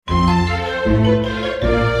Hello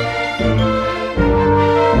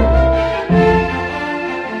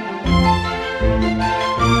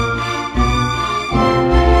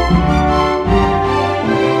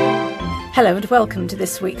and welcome to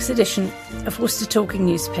this week's edition of Worcester Talking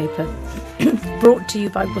Newspaper, brought to you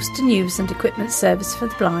by Worcester News and Equipment Service for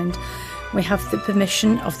the Blind. We have the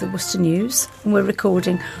permission of the Worcester News and we're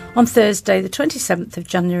recording on Thursday the 27th of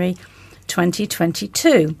January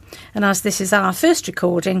 2022. And as this is our first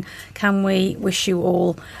recording, can we wish you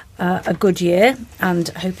all a good year and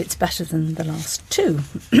hope it's better than the last two.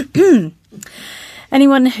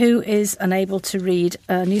 Anyone who is unable to read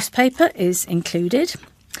a newspaper is included.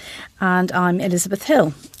 And I'm Elizabeth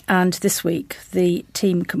Hill, and this week the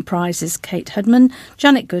team comprises Kate Hudman,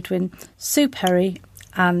 Janet Goodwin, Sue Perry,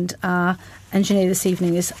 and our engineer this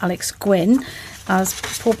evening is Alex Gwynn, as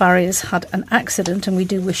Paul Barry has had an accident and we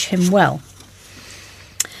do wish him well.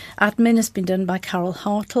 Admin has been done by Carol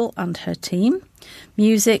Hartle and her team.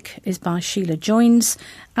 Music is by Sheila Joins,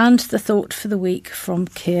 and the thought for the week from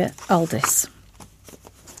Keir Aldis.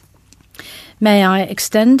 May I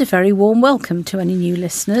extend a very warm welcome to any new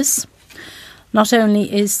listeners. Not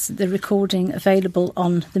only is the recording available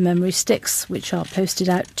on the memory sticks, which are posted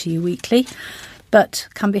out to you weekly, but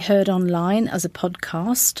can be heard online as a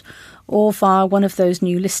podcast or via one of those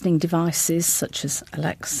new listening devices such as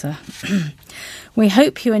Alexa. We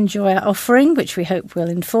hope you enjoy our offering, which we hope will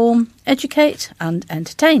inform, educate and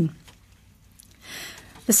entertain.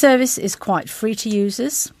 The service is quite free to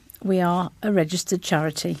users. We are a registered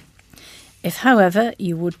charity. If, however,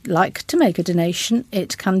 you would like to make a donation,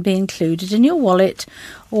 it can be included in your wallet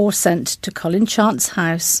or sent to Colin Chance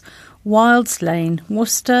House, Wilds Lane,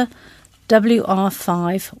 Worcester,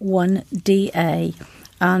 WR5 1DA.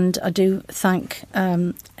 And I do thank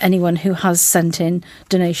anyone who has sent in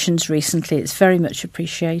donations recently. It's very much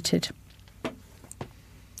appreciated.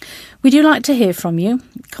 We do like to hear from you,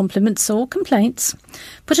 compliments or complaints.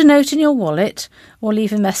 Put a note in your wallet or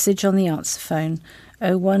leave a message on the answer phone.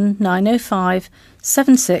 01905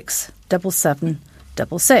 76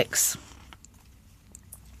 7766.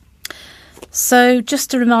 So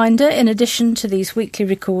just a reminder, in addition to these weekly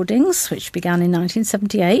recordings, which began in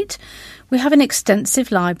 1978, we have an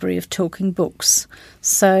extensive library of talking books.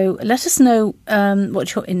 So let us know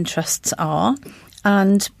what your interests are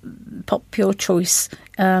and pop your choice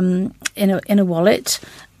in a wallet,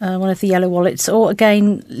 one of the yellow wallets, or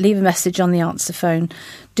again leave a message on the answer phone.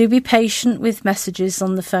 Do be patient with messages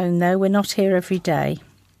on the phone though, we're not here every day.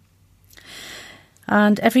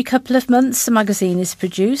 And every couple of months a magazine is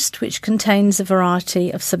produced which contains a variety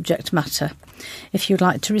of subject matter. If you'd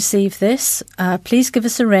like to receive this, please give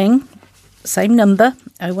us a ring, same number,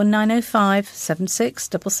 01905 76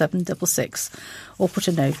 7766, or put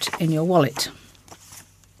a note in your wallet.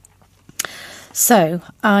 So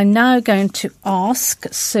I'm now going to ask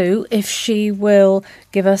Sue if she will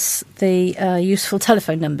give us the useful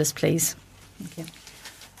telephone numbers, please. Thank you.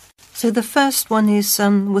 So the first one is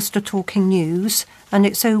Worcester Talking News, and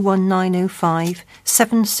it's 01905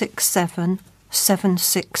 767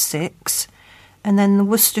 766. And then the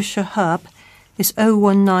Worcestershire Hub is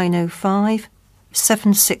 01905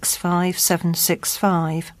 765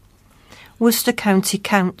 765. Worcester County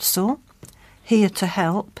Council, here to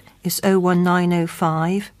help, is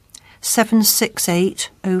 01905 768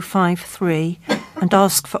 053 and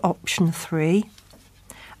ask for option 3.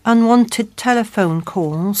 Unwanted telephone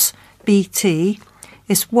calls, BT,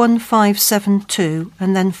 is 1572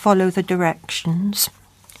 and then follow the directions.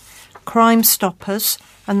 Crime Stoppers,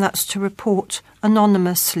 and that's to report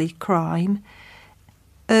anonymously crime,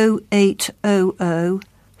 0800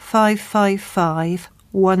 555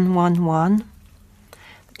 111.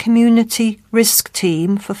 Community Risk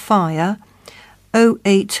Team for Fire,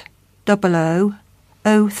 0800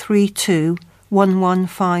 032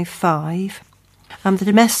 1155. And the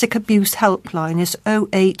Domestic Abuse Helpline is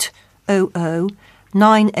 0800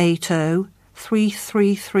 980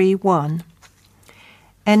 3331.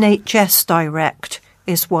 NHS Direct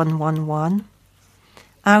is 111.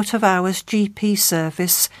 Out of hours GP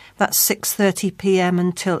service, that's 6:30pm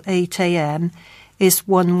until 8am, is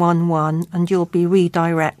 111, and you'll be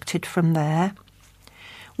redirected from there.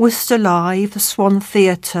 Worcester Live, the Swan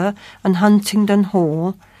Theatre and Huntingdon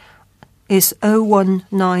Hall is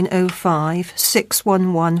 01905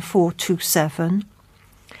 611 427.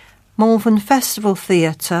 Malvern Festival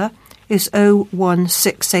Theatre is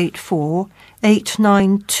 01684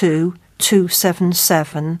 892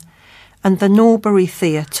 277, and the Norbury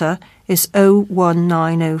Theatre is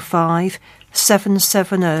 01905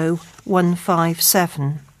 770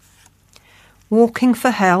 157. Walking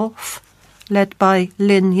for Health, led by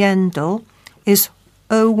Lynn Yendall, is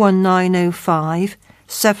 01905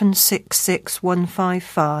 766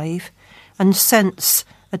 155, and Sense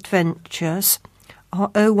Adventures are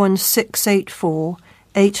 01684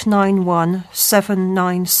 891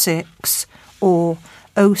 796 or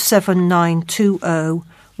 07920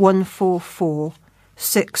 144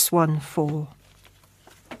 614.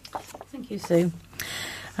 Thank you, Sue.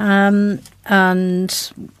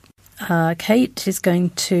 And Kate is going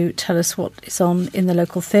to tell us what is on in the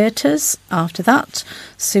local theatres. After that,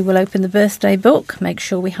 Sue will open the birthday book, make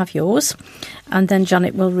sure we have yours, and then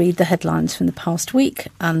Janet will read the headlines from the past week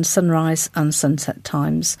and sunrise and sunset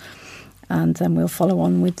times, and then we'll follow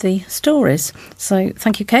on with the stories. So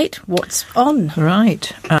thank you, Kate. What's on? Right.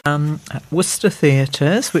 Worcester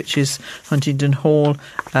Theatres, which is Huntingdon Hall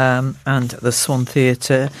and the Swan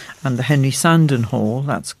Theatre and the Henry Sandon Hall,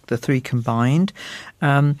 that's the three combined.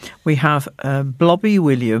 We have Blobby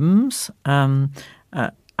Williams,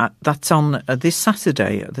 that's on this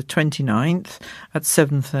Saturday, the 29th at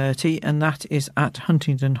 7:30, and that is at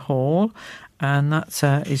Huntingdon Hall. And that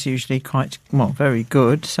is usually quite, very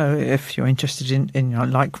good. So if you're interested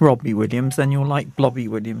in like Robbie Williams, then you'll like Blobby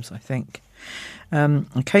Williams, I think.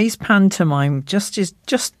 Kay's pantomime is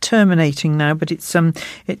just terminating now, but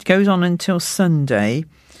it goes on until Sunday.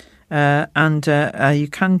 And you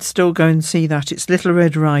can still go and see that. It's Little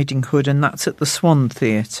Red Riding Hood, and that's at the Swan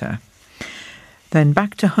Theatre. Then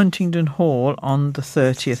back to Huntingdon Hall on the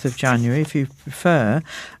 30th of January, if you prefer.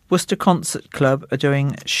 Worcester Concert Club are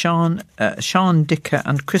doing Sean Dicker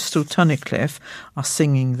and Crystal Tunnicliffe are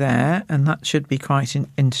singing there, and that should be quite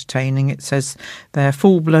entertaining. It says they're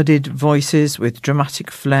full-blooded voices with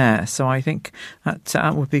dramatic flair, so I think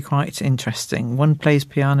that would be quite interesting. One plays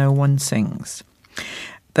piano, one sings.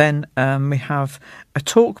 Then we have a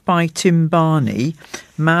talk by Tim Barney,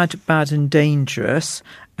 Mad, Bad and Dangerous,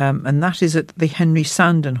 and that is at the Henry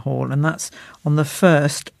Sandon Hall, and that's on the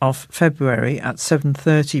 1st of February at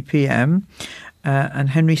 7:30pm. And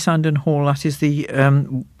Henry Sandon Hall, that is the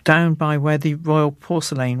down by where the Royal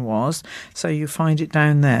Porcelain was, so you find it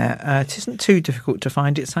down there. It isn't too difficult to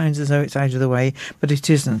find. It sounds as though it's out of the way, but it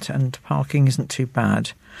isn't, and parking isn't too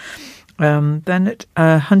bad. Then at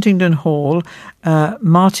Huntingdon Hall,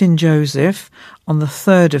 Martin Joseph on the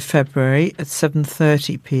 3rd of February at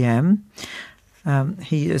 7:30pm.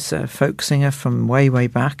 He is a folk singer from way, way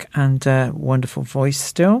back, and wonderful voice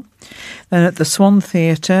still. Then at the Swan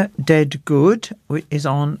Theatre, Dead Good, which is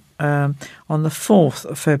on the 4th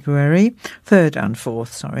of February, 3rd and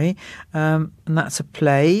 4th, sorry. And that's a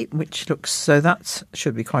play, that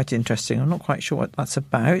should be quite interesting. I'm not quite sure what that's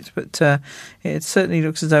about, but it certainly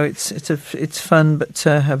looks as though it's fun, but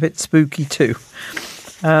a bit spooky too.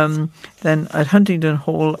 Then at Huntingdon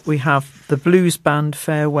Hall, we have the Blues Band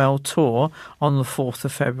Farewell Tour on the 4th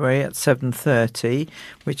of February at 7:30,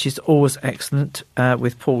 which is always excellent,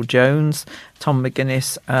 with Paul Jones, Tom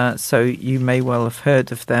McGuinness, so you may well have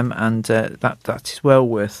heard of them, and that is well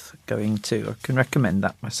worth going to. I can recommend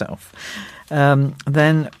that myself.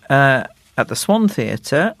 Then at the Swan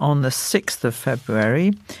Theatre on the 6th of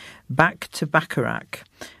February, Back to Bacharach.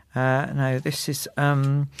 Now, this is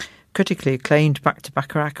critically acclaimed Back to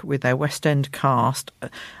Bacharach with their West End cast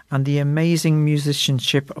and the amazing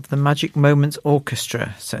musicianship of the Magic Moments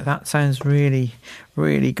Orchestra. So that sounds really,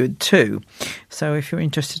 really good too. So if you're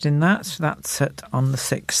interested in that, that's on the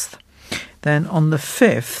 6th. Then on the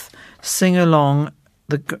 5th, sing along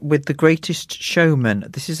with The Greatest Showman.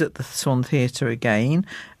 This is at the Swan Theatre again.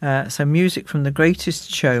 So music from The Greatest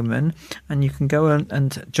Showman, and you can go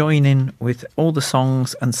and join in with all the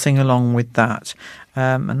songs and sing along with that.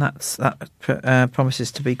 And that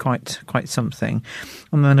promises to be quite something.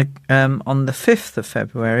 And then on the 5th of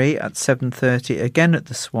February at 7:30, again at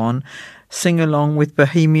the Swan, sing along with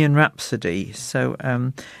Bohemian Rhapsody. So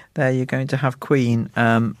there you're going to have Queen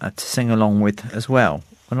to sing along with as well.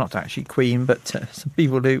 Well, not actually Queen, but some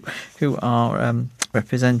people who are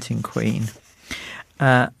representing Queen.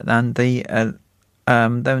 And then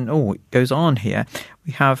it goes on here.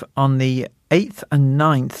 We have on the 8th and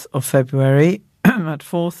 9th of February at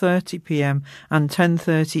 4:30pm and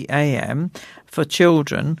 10:30am for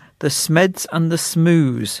children, The Smeds and the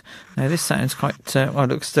Smoos. Now this sounds quite, it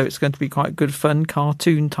looks as though it's going to be quite good fun,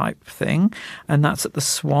 cartoon type thing, and that's at the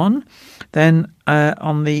Swan. Then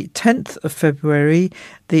on the 10th of February,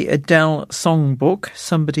 the Adele songbook,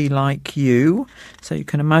 Somebody Like You. So you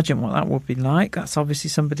can imagine what that would be like. That's obviously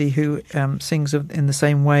somebody who sings in the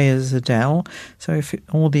same way as Adele. So if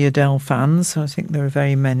all the Adele fans, I think there are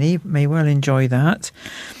very many, may well enjoy that.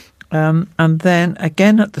 And then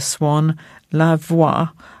again at the Swan, La Voix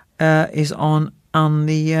is on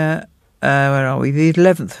the where are we? The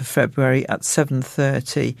 11th of February at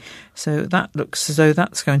 7:30. So that looks as though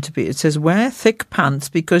that's going to be. It says, wear thick pants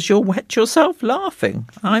because you'll wet yourself laughing.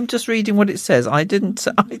 I'm just reading what it says. I didn't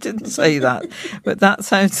say that, but that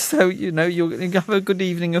sounds so. You'll have a good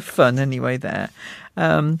evening of fun anyway there.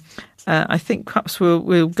 I think perhaps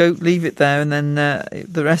we'll go leave it there, and then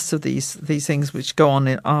the rest of these things which go on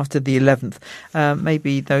after the 11th,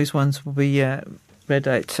 maybe those ones will be read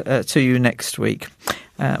out to you next week.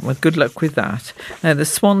 Well, good luck with that. Now, the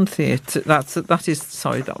Swan Theatre, that's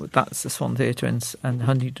the Swan Theatre and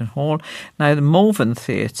Huntingdon Hall. Now, the Malvern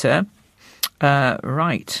Theatre,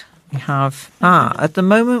 right, we have, at the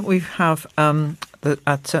moment we have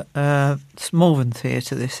at Malvern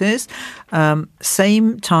Theatre, this is,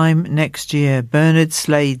 same time next year, Bernard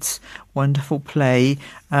Slade's wonderful play,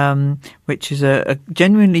 which is a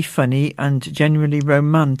genuinely funny and genuinely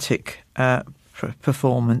romantic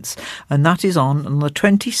performance, and that is on the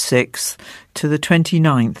 26th to the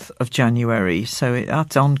 29th of January. So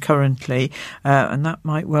that's on currently, and that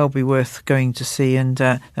might well be worth going to see. And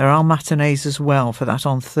there are matinees as well for that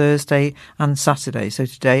on Thursday and Saturday. So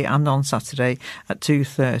today and on Saturday at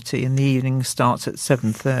 2:30, and the evening starts at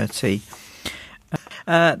 7:30.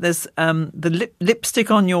 There's the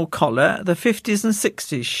Lipstick on Your Collar, the 50s and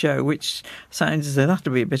 60s show, which sounds as though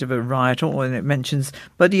that'll be a bit of a riot. And it mentions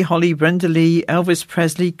Buddy Holly, Brenda Lee, Elvis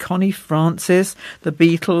Presley, Connie Francis, the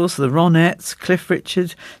Beatles, the Ronettes, Cliff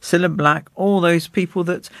Richard, Cilla Black, all those people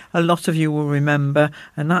that a lot of you will remember.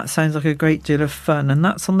 And that sounds like a great deal of fun. And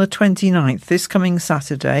that's on the 29th, this coming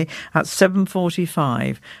Saturday at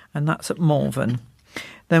 7:45, and that's at Malvern.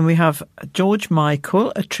 Then we have George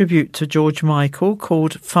Michael, a tribute to George Michael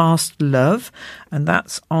called Fast Love, and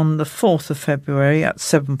that's on the 4th of February at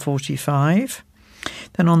 7:45.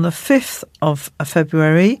 Then on the 5th of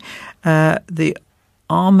February, the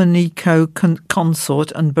Armonico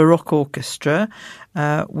Consort and Baroque Orchestra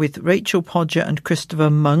with Rachel Podger and Christopher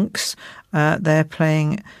Monks. They're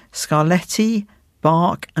playing Scarletti,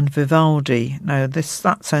 Bach and Vivaldi. Now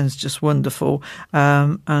that sounds just wonderful,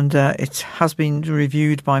 and it has been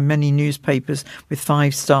reviewed by many newspapers with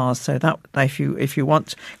 5 stars. So that if you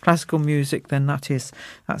want classical music, then that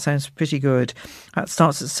sounds pretty good. That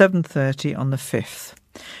starts at 7:30 on the 5th,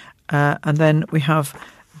 and then we have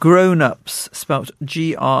Grown Ups, spelt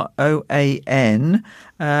Groan,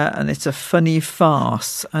 and it's a funny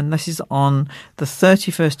farce, and this is on the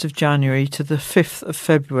 31st of January to the 5th of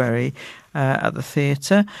February at the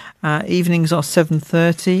theatre. Evenings are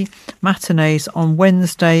 7:30, matinees on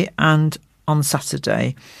Wednesday and on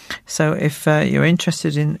Saturday. So if you're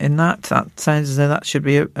interested in that sounds as though that should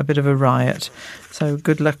be a bit of a riot. So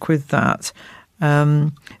good luck with that.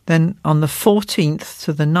 Then on the 14th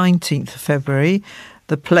to the 19th of February,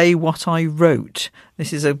 the play What I Wrote.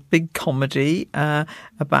 This is a big comedy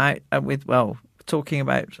talking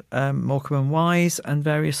about Morecambe and Wise and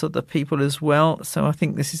various other people as well. So I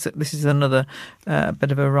think this is another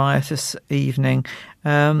bit of a riotous evening.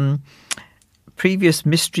 Previous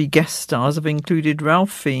mystery guest stars have included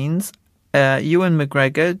Ralph Fiennes, Ewan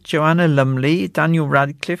McGregor, Joanna Lumley, Daniel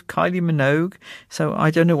Radcliffe, Kylie Minogue. So I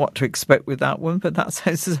don't know what to expect with that one, but that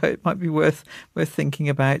sounds as though it might be worth thinking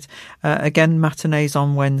about. Again, matinees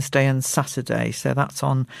on Wednesday and Saturday. So that's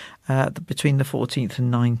on between the 14th and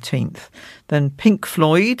 19th. Then Pink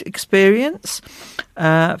Floyd Experience.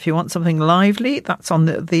 If you want something lively, that's on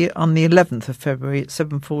the 11th of February at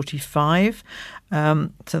 7:45.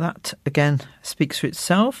 So that again speaks for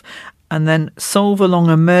itself. And then Solve Along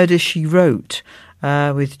a Murder She Wrote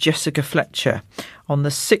with Jessica Fletcher on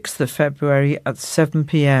the 6th of February at 7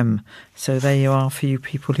 p.m. So there you are for you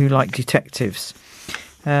people who like detectives.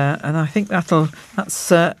 And I think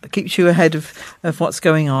that's keeps you ahead of what's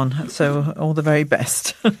going on. So all the very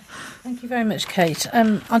best. Thank you very much, Kate.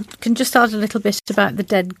 I can just add a little bit about the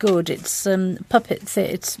Dead Good. It's puppet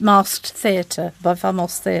theatre. It's masked theatre by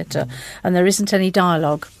Famos Theatre, and there isn't any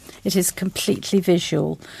dialogue. It is completely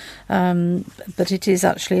visual, but it is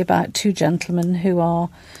actually about 2 gentlemen who are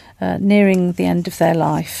nearing the end of their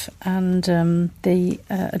life, and the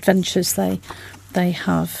adventures they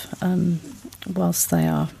have whilst they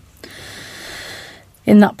are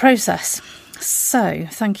in that process. So,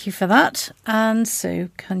 thank you for that. And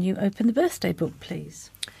Sue, can you open the birthday book,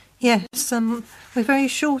 please? Yes, we're very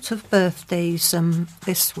short of birthdays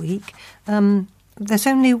this week. There's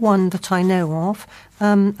only one that I know of,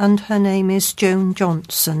 and her name is Joan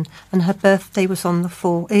Johnson, and her birthday is on the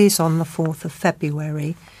 4th of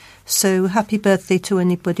February. So happy birthday to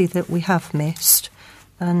anybody that we have missed,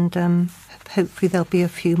 and hopefully there'll be a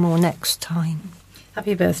few more next time.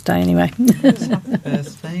 Happy birthday, anyway. Happy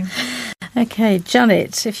birthday. Okay,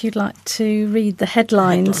 Janet, if you'd like to read the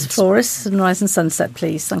headlines for us, Sunrise and Sunset,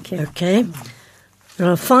 please. Thank you. Okay. There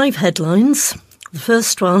are 5 headlines. The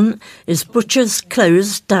first one is Butchers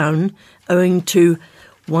closed down owing to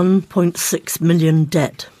 1.6 million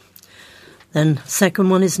debt. Then second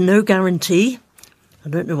one is No Guarantee. I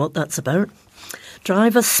don't know what that's about.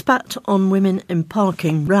 Driver spat on women in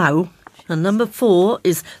parking row. And number 4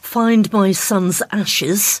 is Find My Son's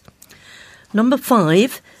Ashes. Number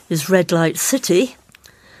 5 is Red Light City.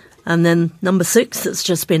 And then number 6 that's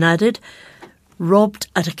just been added, Robbed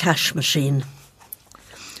at a cash machine.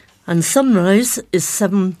 And sunrise is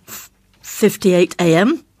 7:58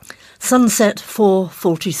 a.m. Sunset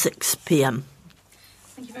 4:46 p.m.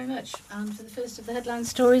 Thank you very much. And for the first of the headline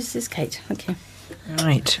stories is Kate. Thank you.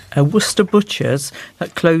 Right. A Worcester butcher's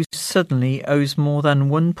that closed suddenly owes more than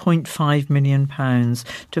 £1.5 million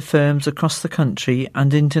to firms across the country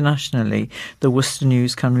and internationally, the Worcester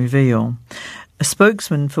News can reveal. A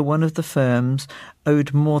spokesman for one of the firms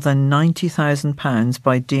owed more than £90,000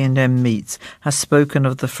 by D&M Meats has spoken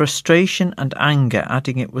of the frustration and anger,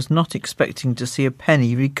 adding it was not expecting to see a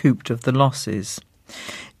penny recouped of the losses.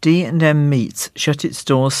 D&M Meats shut its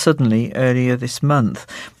doors suddenly earlier this month,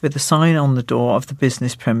 with a sign on the door of the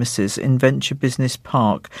business premises in Venture Business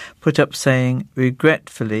Park put up saying,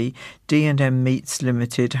 "Regretfully, D&M Meats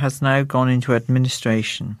Limited has now gone into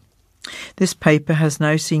administration." This paper has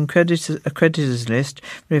now seen a creditors list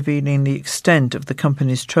revealing the extent of the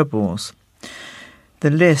company's troubles. The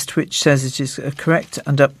list, which says it is a correct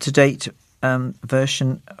and up-to-date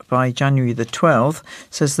version by January the 12th,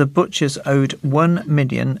 says the butchers owed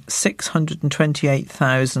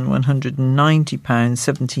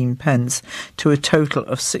 £1,628,190.17 to a total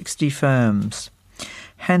of 60 firms.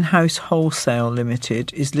 Henhouse Wholesale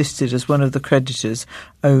Limited is listed as one of the creditors,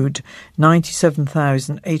 owed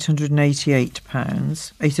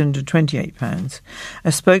 £97,828.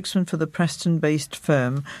 A spokesman for the Preston-based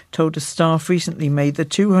firm told a staff recently made the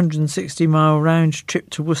 260-mile round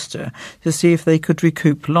trip to Worcester to see if they could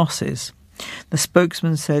recoup losses. The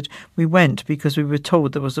spokesman said, "We went because we were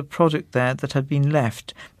told there was a product there that had been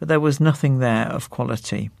left, but there was nothing there of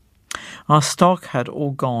quality. Our stock had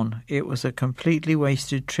all gone. It was a completely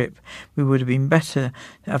wasted trip. We would have been better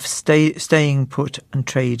to have staying put and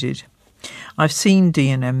traded. I've seen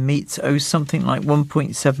D&M Meats owe something like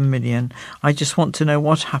 1.7 million. I just want to know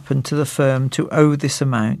what happened to the firm to owe this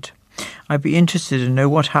amount. I'd be interested to know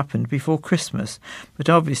what happened before Christmas, but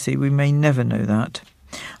obviously we may never know that.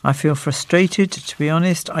 I feel frustrated, to be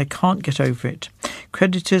honest. I can't get over it.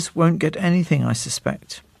 Creditors won't get anything, I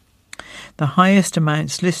suspect." The highest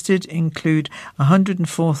amounts listed include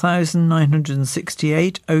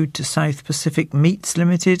 £104,968 owed to South Pacific Meats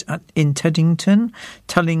Limited in Teddington,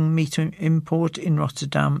 Tulling Meat Import in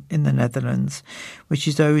Rotterdam in the Netherlands, which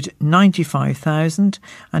is owed £95,000,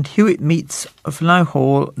 and Hewitt Meats of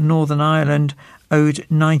Loughall, Northern Ireland, owed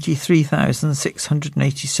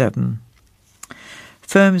 £93,687.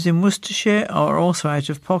 Firms in Worcestershire are also out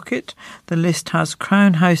of pocket. The list has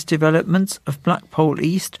Crown House Developments of Blackpool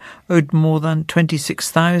East, owed more than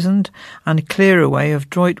 £26,000, and Clearaway of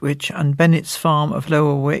Droitwich and Bennett's Farm of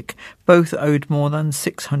Lower Wick, both owed more than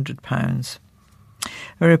 £600.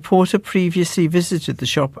 A reporter previously visited the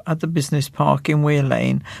shop at the business park in Weir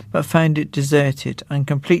Lane, but found it deserted and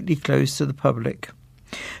completely closed to the public.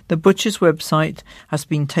 The butcher's website has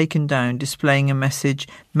been taken down, displaying a message,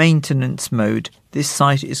 "Maintenance mode. This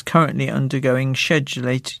site is currently undergoing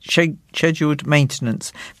scheduled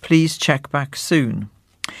maintenance. Please check back soon."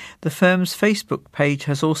 The firm's Facebook page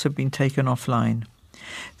has also been taken offline.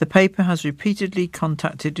 The paper has repeatedly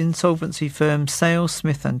contacted insolvency firm Sale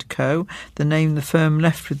Smith & Co., the name the firm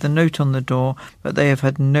left with the note on the door, but they have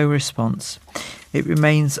had no response. It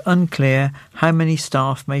remains unclear how many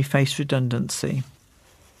staff may face redundancy.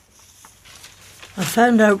 I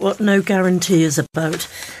found out what No Guarantee is about.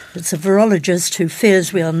 It's a virologist who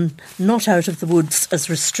fears we are not out of the woods as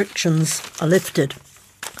restrictions are lifted.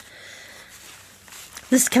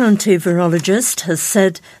 This county virologist has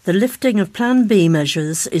said the lifting of Plan B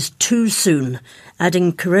measures is too soon,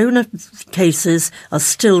 adding corona cases are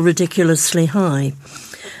still ridiculously high.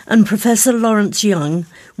 And Professor Lawrence Young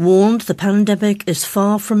warned the pandemic is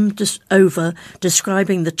far from over,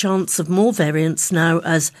 describing the chance of more variants now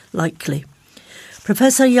as likely.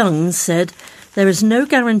 Professor Young said there is no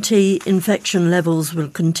guarantee infection levels will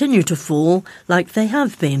continue to fall like they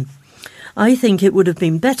have been. I think it would have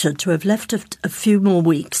been better to have left a few more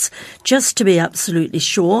weeks just to be absolutely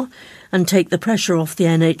sure and take the pressure off the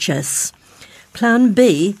NHS. Plan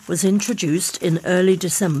B was introduced in early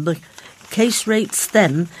December case rates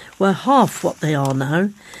then were half what they are now,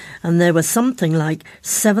 and there were something like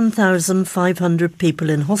 7,500 people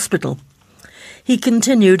in hospital. He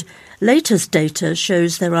continued, latest data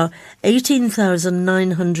shows there are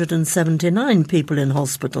 18,979 people in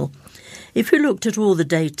hospital. If you looked at all the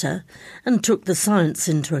data and took the science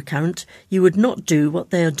into account, you would not do what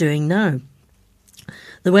they are doing now.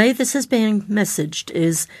 The way this is being messaged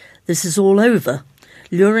is, this is all over,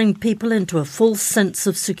 luring people into a false sense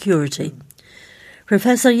of security.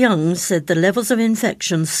 Professor Young said the levels of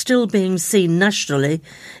infection still being seen nationally,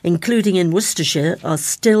 including in Worcestershire, are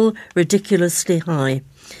still ridiculously high,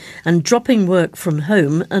 and dropping work from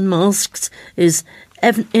home and masks is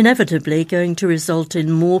inevitably going to result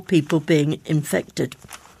in more people being infected.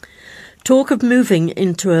 Talk of moving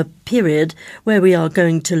into a period where we are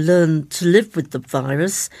going to learn to live with the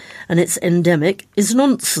virus and its endemic is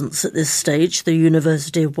nonsense at this stage, the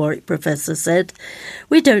University of Warwick professor said.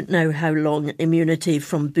 We don't know how long immunity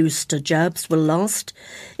from booster jabs will last.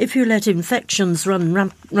 If you let infections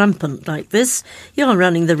run rampant like this, you are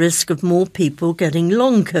running the risk of more people getting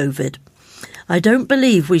long COVID. I don't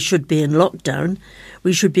believe we should be in lockdown.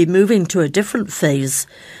 We should be moving to a different phase,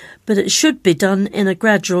 but it should be done in a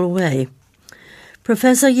gradual way.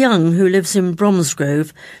 Professor Young, who lives in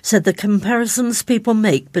Bromsgrove, said the comparisons people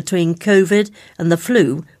make between COVID and the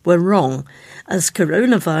flu were wrong, as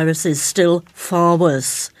coronavirus is still far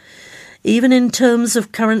worse. Even in terms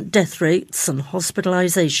of current death rates and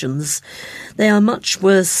hospitalisations, they are much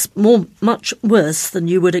worse than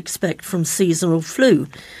you would expect from seasonal flu,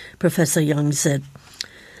 Professor Young said.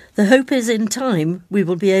 The hope is in time we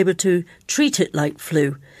will be able to treat it like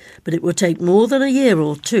flu, but it will take more than a year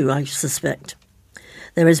or two, I suspect.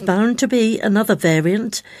 There is bound to be another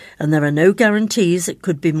variant, and there are no guarantees it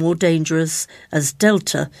could be more dangerous as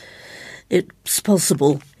Delta. It's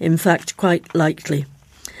possible, in fact quite likely.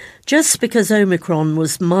 Just because Omicron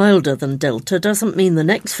was milder than Delta doesn't mean the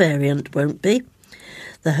next variant won't be.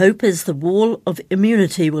 The hope is the wall of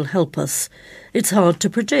immunity will help us. It's hard to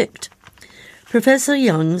predict. Professor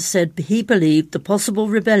Young said he believed the possible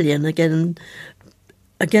rebellion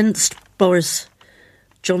against Boris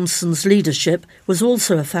Johnson's leadership was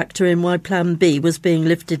also a factor in why Plan B was being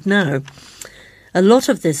lifted now. A lot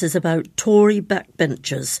of this is about Tory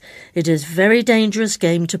backbenchers. It is a very dangerous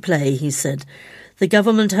game to play, he said. The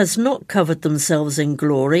government has not covered themselves in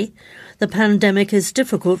glory. The pandemic is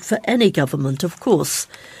difficult for any government, of course,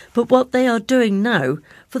 but what they are doing now,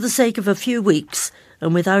 for the sake of a few weeks,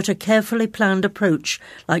 and without a carefully planned approach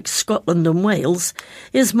like Scotland and Wales,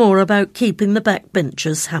 is more about keeping the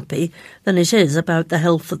backbenchers happy than it is about the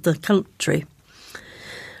health of the country.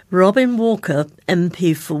 Robin Walker,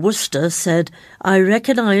 MP for Worcester, said, I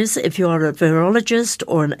recognise if you are a virologist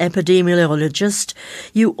or an epidemiologist,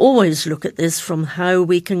 you always look at this from how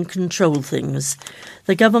we can control things.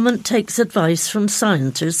 The government takes advice from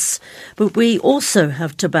scientists, but we also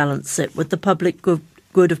have to balance it with the public good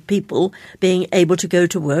of people being able to go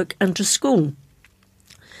to work and to school.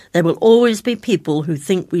 There will always be people who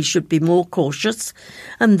think we should be more cautious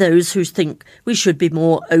and those who think we should be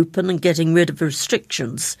more open and getting rid of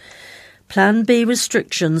restrictions. Plan B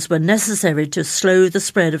restrictions were necessary to slow the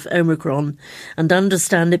spread of Omicron and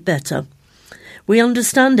understand it better. We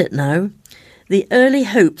understand it now. The early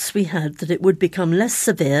hopes we had that it would become less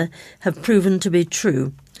severe have proven to be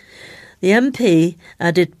true. The MP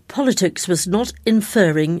added politics was not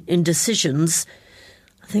inferring in decisions.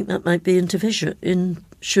 I think that might be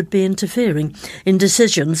should be interfering in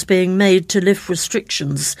decisions being made to lift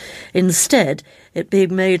restrictions. Instead, it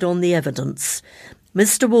being made on the evidence.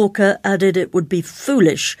 Mr. Walker added it would be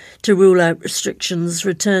foolish to rule out restrictions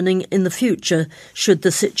returning in the future should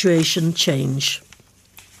the situation change.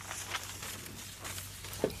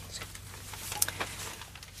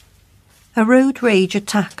 A road rage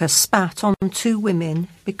attacker spat on two women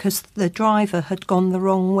because the driver had gone the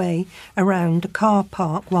wrong way around a car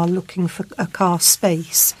park while looking for a car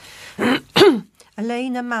space.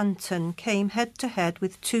 Elena Manton came head-to-head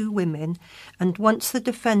with two women and once the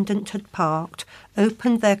defendant had parked,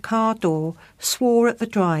 opened their car door, swore at the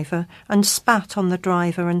driver and spat on the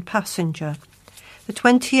driver and passenger. The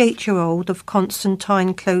 28-year-old of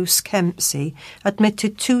Constantine Close, Kempsey,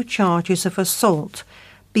 admitted 2 charges of assault,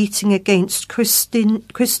 beating against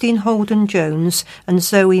Christine Holden-Jones and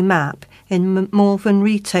Zoe Mapp in Malvern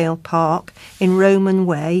Retail Park in Roman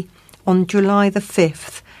Way on July the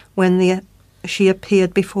 5th when she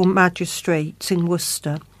appeared before magistrates in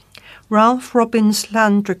Worcester. Ralph Robbins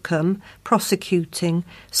Landricum, prosecuting,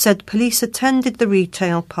 said police attended the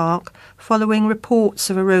retail park following reports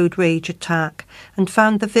of a road rage attack and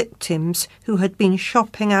found the victims who had been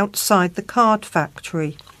shopping outside the card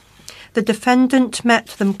factory. The defendant met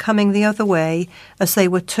them coming the other way as they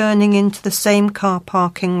were turning into the same car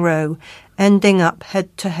parking row, ending up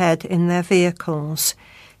head-to-head in their vehicles.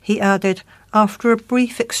 He added, after a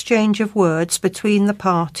brief exchange of words between the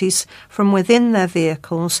parties from within their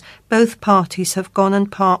vehicles, both parties have gone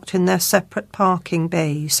and parked in their separate parking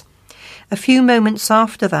bays. A few moments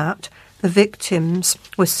after that, the victims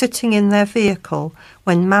were sitting in their vehicle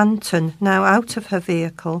when Manton, now out of her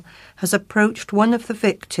vehicle, has approached one of the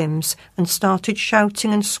victims and started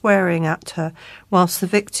shouting and swearing at her whilst the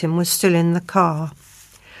victim was still in the car.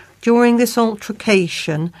 During this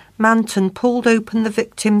altercation, Manton pulled open the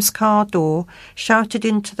victim's car door, shouted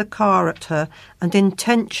into the car at her, and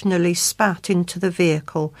intentionally spat into the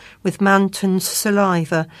vehicle, with Manton's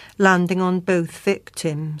saliva landing on both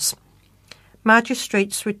victims.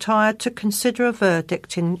 Magistrates retired to consider a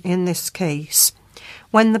verdict in this case.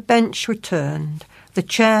 When the bench returned, the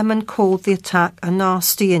chairman called the attack a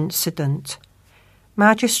nasty incident.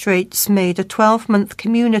 Magistrates made a 12-month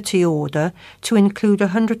community order to include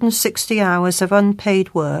 160 hours of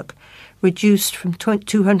unpaid work, reduced from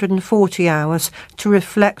 240 hours to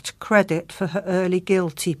reflect credit for her early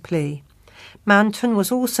guilty plea. Manton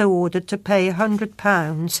was also ordered to pay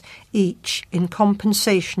 £100 each in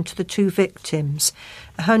compensation to the two victims,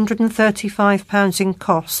 £135 in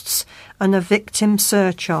costs and a victim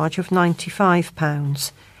surcharge of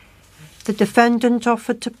 £95. The defendant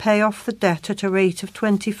offered to pay off the debt at a rate of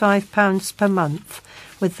 £25 per month,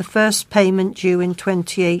 with the first payment due in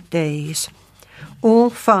 28 days.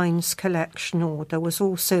 All fines collection order was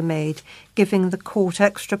also made, giving the court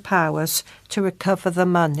extra powers to recover the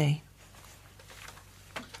money.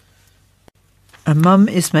 A mum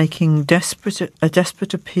is making a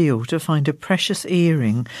desperate appeal to find a precious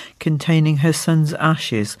earring containing her son's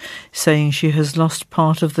ashes, saying she has lost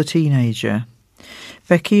part of the teenager.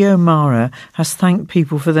 Becky O'Mara has thanked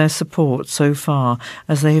people for their support so far,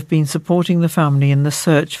 as they have been supporting the family in the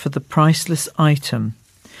search for the priceless item.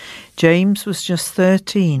 James was just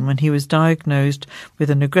 13 when he was diagnosed with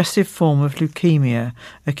an aggressive form of leukemia,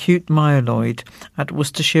 acute myeloid, at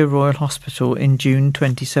Worcestershire Royal Hospital in June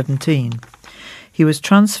 2017. He was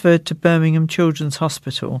transferred to Birmingham Children's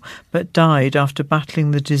Hospital but died after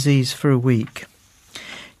battling the disease for a week.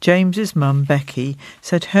 James's mum, Becky,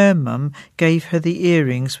 said her mum gave her the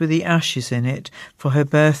earrings with the ashes in it for her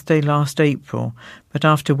birthday last April, but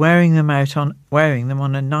after wearing them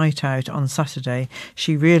on a night out on Saturday,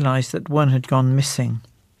 she realised that one had gone missing.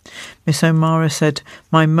 Miss O'Mara said,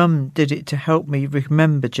 "My mum did it to help me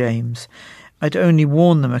remember James. I'd only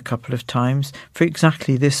worn them a couple of times for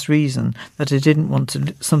exactly this reason, that I didn't want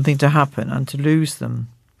something to happen and to lose them.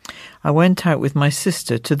 I went out with my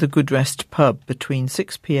sister to the Goodrest pub between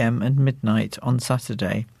 6 p.m. and midnight on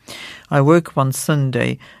Saturday. I woke up on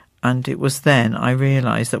Sunday, and it was then I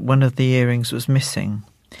realised that one of the earrings was missing.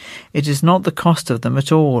 It is not the cost of them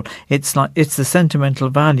at all. It's the sentimental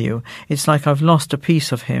value. It's like I've lost a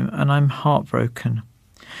piece of him, and I'm heartbroken."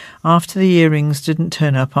 After the earrings didn't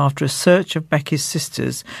turn up after a search of Becky's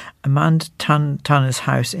sister's, Amanda Tanner's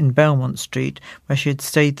house in Belmont Street, where she had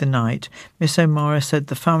stayed the night, Miss O'Mara said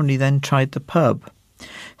the family then tried the pub.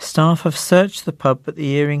 "Staff have searched the pub, but the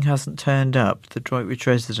earring hasn't turned up," the Droitwich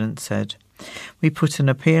resident said. "We put an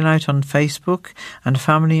appeal out on Facebook and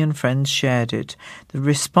family and friends shared it. The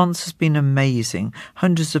response has been amazing,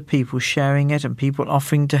 hundreds of people sharing it and people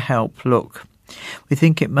offering to help look. We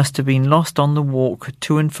think it must have been lost on the walk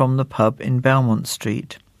to and from the pub in Belmont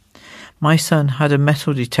Street. My son had a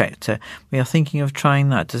metal detector. We are thinking of trying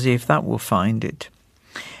that to see if that will find it.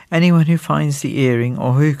 Anyone who finds the earring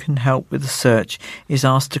or who can help with the search is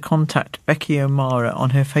asked to contact Becky O'Mara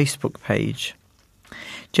on her Facebook page."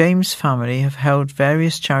 James' family have held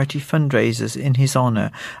various charity fundraisers in his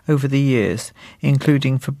honour over the years,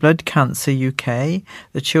 including for Blood Cancer UK,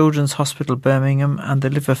 the Children's Hospital Birmingham and the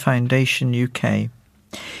Liver Foundation UK.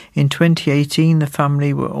 In 2018, the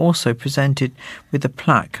family were also presented with a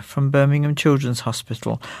plaque from Birmingham Children's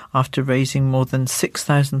Hospital after raising more than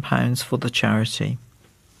 £6,000 for the charity.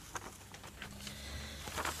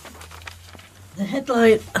 The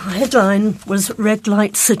headline was Red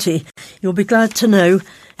Light City. You'll be glad to know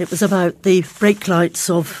it was about the brake lights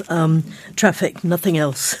of traffic, nothing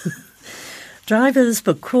else. Drivers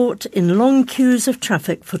were caught in long queues of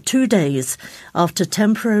traffic for 2 days after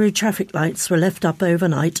temporary traffic lights were left up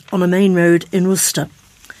overnight on a main road in Worcester.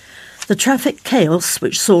 The traffic chaos,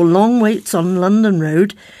 which saw long waits on London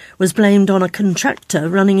Road, was blamed on a contractor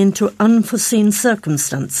running into unforeseen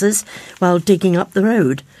circumstances while digging up the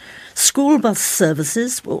road. School bus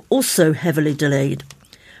services were also heavily delayed.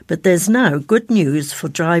 But there's now good news for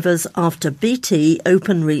drivers after BT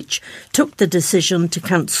Openreach took the decision to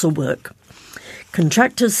cancel work.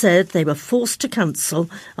 Contractors said they were forced to cancel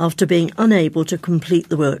after being unable to complete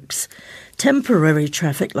the works. Temporary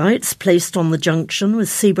traffic lights placed on the junction with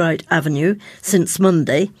Seabright Avenue since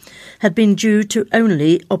Monday had been due to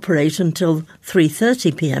only operate until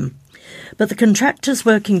 3:30pm. But the contractors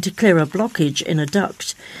working to clear a blockage in a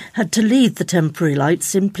duct had to leave the temporary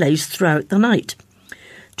lights in place throughout the night.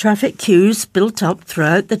 Traffic queues built up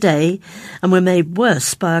throughout the day and were made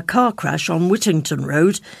worse by a car crash on Whittington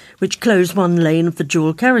Road, which closed one lane of the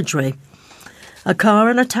dual carriageway. A car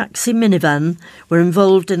and a taxi minivan were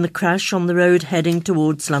involved in the crash on the road heading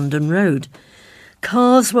towards London Road.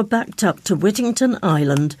 Cars were backed up to Whittington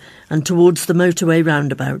Island and towards the motorway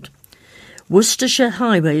roundabout. Worcestershire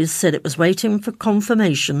Highways said it was waiting for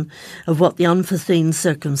confirmation of what the unforeseen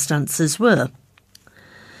circumstances were.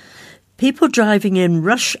 People driving in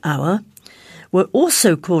rush hour were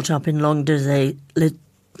also caught up in long delays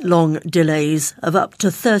of up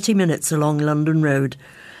to 30 minutes along London Road.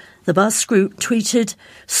 The bus group tweeted,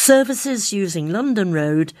 "Services using London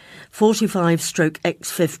Road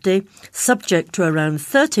 45/X50 subject to around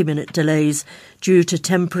 30-minute delays due to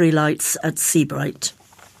temporary lights at Seabright."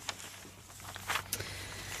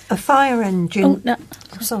 A fire engine... Oh, no.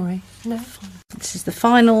 Sorry, no. This is the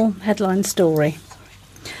final headline story.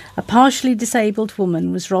 A partially disabled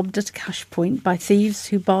woman was robbed at a cash point by thieves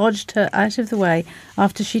who barged her out of the way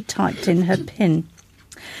after she typed in her PIN.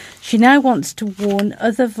 She now wants to warn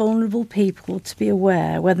other vulnerable people to be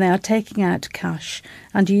aware when they are taking out cash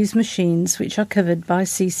and use machines which are covered by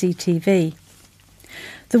CCTV.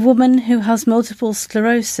 The woman, who has multiple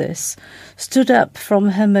sclerosis, stood up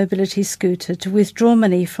from her mobility scooter to withdraw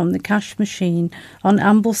money from the cash machine on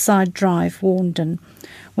Ambleside Drive, Warndon,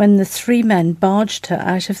 when the three men barged her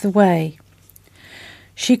out of the way.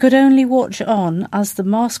 She could only watch on as the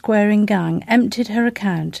mask-wearing gang emptied her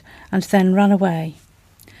account and then ran away.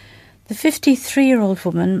 The 53-year-old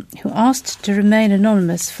woman, who asked to remain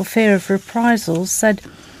anonymous for fear of reprisals, said,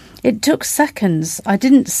 "It took seconds. I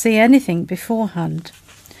didn't see anything beforehand.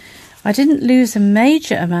 I didn't lose a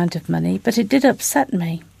major amount of money, but it did upset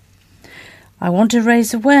me. I want to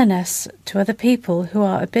raise awareness to other people who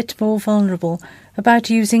are a bit more vulnerable about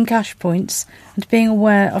using cash points and being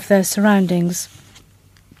aware of their surroundings.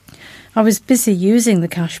 I was busy using the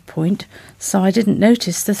cash point, so I didn't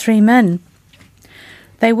notice the three men.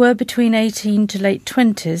 They were between 18 to late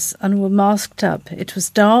 20s and were masked up. It was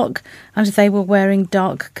dark and they were wearing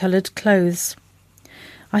dark-coloured clothes.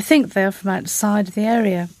 I think they are from outside the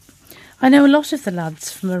area. I know a lot of the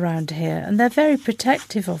lads from around here and they're very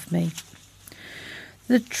protective of me."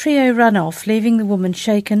 The trio ran off, leaving the woman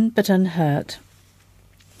shaken but unhurt.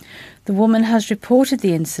 The woman has reported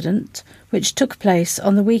the incident, which took place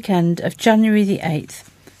on the weekend of January the 8th,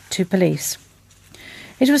 to police.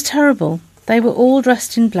 "It was terrible. They were all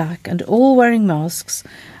dressed in black and all wearing masks,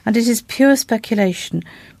 and it is pure speculation,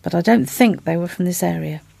 but I don't think they were from this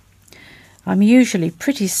area. I'm usually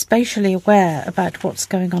pretty spatially aware about what's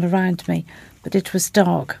going on around me, but it was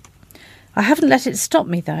dark. I haven't let it stop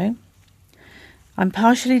me, though. I'm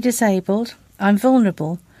partially disabled, I'm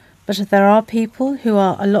vulnerable, but there are people who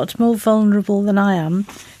are a lot more vulnerable than I am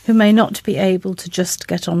who may not be able to just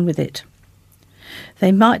get on with it.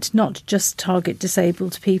 They might not just target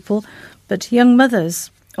disabled people, but young mothers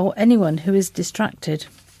or anyone who is distracted."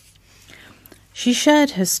 She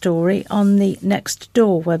shared her story on the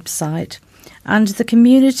Nextdoor website, and the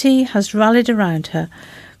community has rallied around her,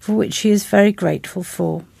 for which she is very grateful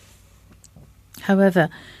for. However,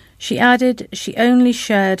 she added she only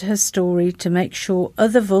shared her story to make sure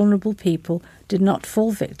other vulnerable people did not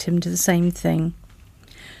fall victim to the same thing.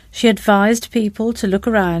 She advised people to look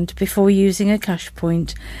around before using a cash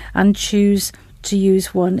point and choose to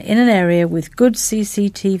use one in an area with good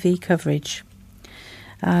CCTV coverage.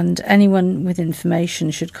 And anyone with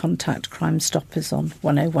information should contact Crime Stoppers on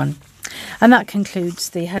 101. And that concludes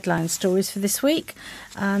the headline stories for this week.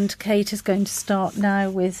 And Kate is going to start now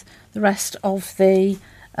with the rest of the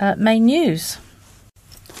main news.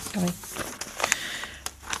 Sorry.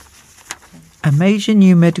 A major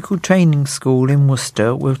new medical training school in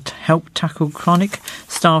Worcester will help tackle chronic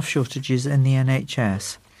staff shortages in the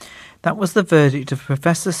NHS. That was the verdict of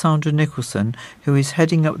Professor Sandra Nicholson, who is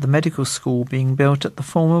heading up the medical school being built at the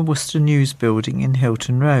former Worcester News building in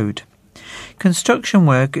Hilton Road. Construction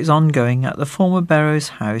work is ongoing at the former Barrows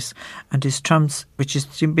House and which is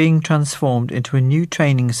being transformed into a new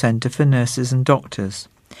training centre for nurses and doctors.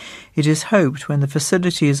 It is hoped when the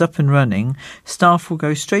facility is up and running, staff will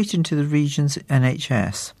go straight into the region's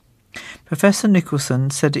NHS. Professor Nicholson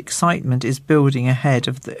said excitement is building ahead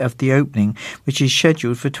of the opening, which is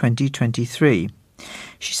scheduled for 2023.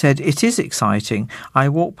 She said, "It is exciting. I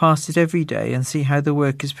walk past it every day and see how the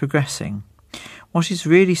work is progressing. What is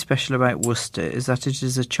really special about Worcester is that it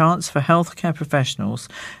is a chance for healthcare professionals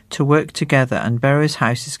to work together, and Burroughs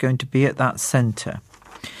House is going to be at that centre.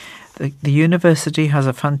 The university has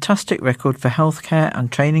a fantastic record for healthcare,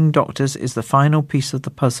 and training doctors is the final piece of the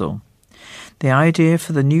puzzle. The idea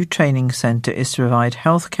for the new training centre is to provide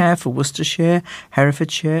healthcare for Worcestershire,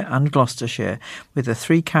 Herefordshire and Gloucestershire, with the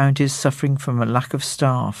 3 counties suffering from a lack of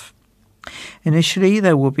staff. Initially,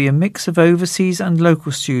 there will be a mix of overseas and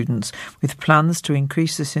local students, with plans to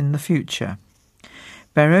increase this in the future."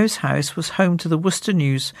 Burroughs House was home to the Worcester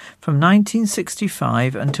News from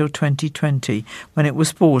 1965 until 2020, when it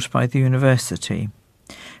was bought by the university.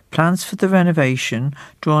 Plans for the renovation,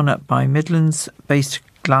 drawn up by Midlands-based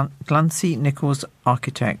Glancy Nichols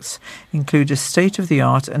Architects, include a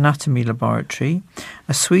state-of-the-art anatomy laboratory,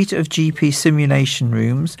 a suite of GP simulation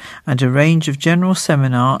rooms, and a range of general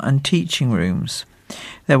seminar and teaching rooms.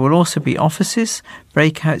 There will also be offices,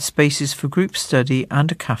 breakout spaces for group study,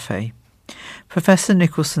 and a cafe. Professor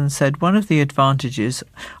Nicholson said one of the advantages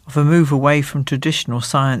of a move away from traditional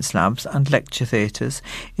science labs and lecture theatres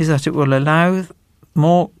is that it will allow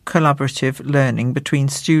more collaborative learning between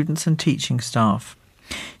students and teaching staff.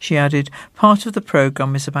 She added, "Part of the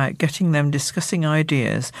programme is about getting them discussing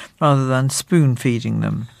ideas rather than spoon-feeding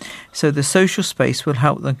them. So the social space will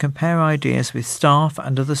help them compare ideas with staff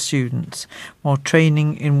and other students. While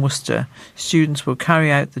training in Worcester, students will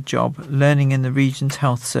carry out the job learning in the region's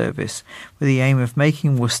health service, with the aim of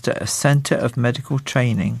making Worcester a centre of medical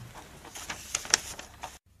training."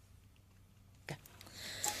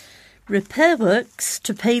 Repair works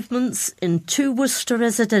to pavements in 2 Worcester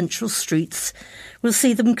residential streets will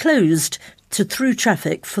see them closed to through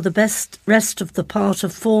traffic for the rest of the part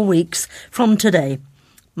of 4 weeks from today,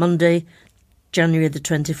 Monday, January the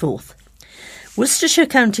 24th. Worcestershire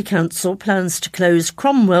County Council plans to close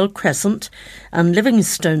Cromwell Crescent and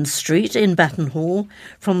Livingstone Street in Battenhall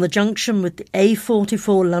from the junction with the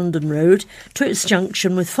A44 London Road to its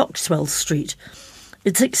junction with Foxwell Street.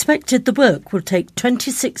 It's expected the work will take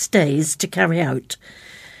 26 days to carry out.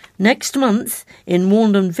 Next month, in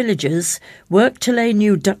Warndon Villages, work to lay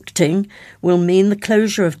new ducting will mean the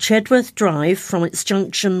closure of Chedworth Drive from its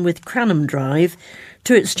junction with Cranham Drive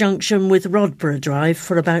to its junction with Rodborough Drive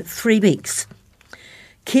for about 3 weeks.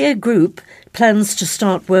 Kia Group plans to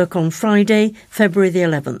start work on Friday, February the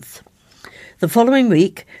 11th. The following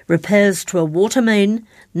week, repairs to a water main.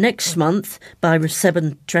 Next month, by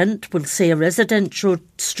Severn Trent, will see a residential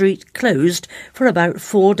street closed for about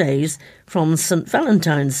 4 days from St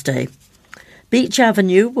Valentine's Day. Beach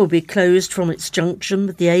Avenue will be closed from its junction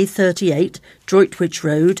with the A38, Droitwich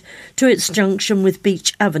Road, to its junction with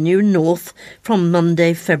Beach Avenue North from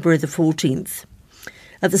Monday, February the 14th.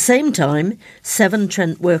 At the same time, Severn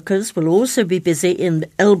Trent workers will also be busy in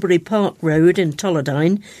Elbury Park Road in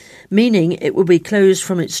Tolladine, meaning it will be closed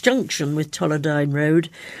from its junction with Tolladine Road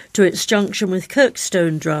to its junction with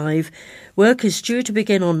Kirkstone Drive. Work is due to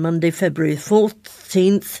begin on Monday, February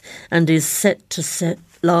 14th and is set to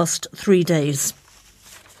last 3 days.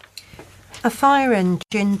 A fire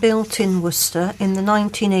engine built in Worcester in the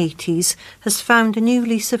 1980s has found a new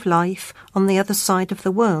lease of life on the other side of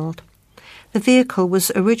the world. The vehicle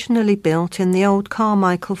was originally built in the old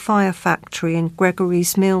Carmichael Fire Factory in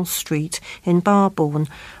Gregory's Mill Street in Barbourne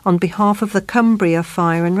on behalf of the Cumbria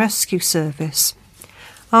Fire and Rescue Service.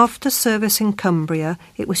 After service in Cumbria,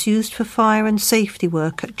 it was used for fire and safety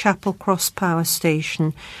work at Chapel Cross Power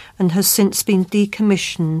Station and has since been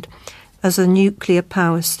decommissioned as a nuclear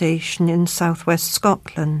power station in southwest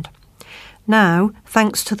Scotland. Now,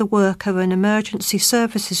 thanks to the work of an emergency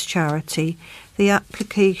services charity, the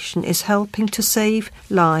application is helping to save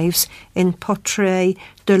lives in Potrero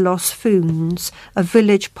de los Funes, a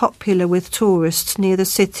village popular with tourists near the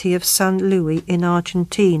city of San Luis in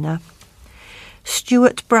Argentina.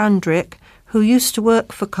 Stuart Brandrick, who used to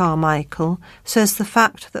work for Carmichael, says the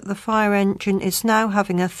fact that the fire engine is now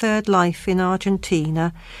having a third life in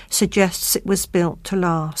Argentina suggests it was built to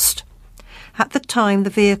last. At the time the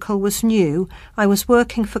vehicle was new, I was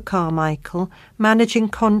working for Carmichael, managing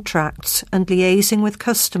contracts and liaising with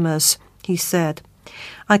customers, he said.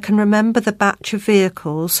 I can remember the batch of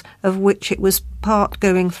vehicles of which it was part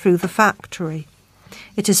going through the factory.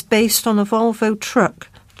 It is based on a Volvo truck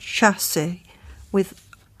chassis with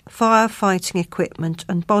firefighting equipment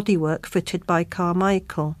and bodywork fitted by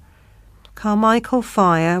Carmichael. Carmichael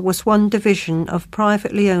Fire was one division of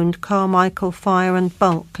privately owned Carmichael Fire and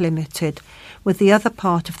Bulk Limited, with the other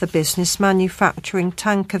part of the business manufacturing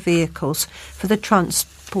tanker vehicles for the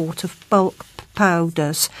transport of bulk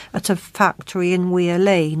powders at a factory in Weir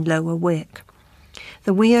Lane, Lower Wick.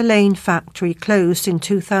 The Weir Lane factory closed in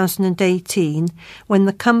 2018 when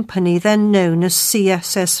the company, then known as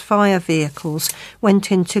CSS Fire Vehicles,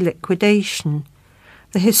 went into liquidation.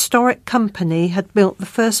 The historic company had built the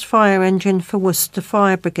first fire engine for Worcester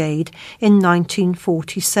Fire Brigade in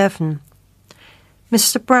 1947.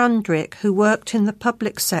 Mr. Brandrick, who worked in the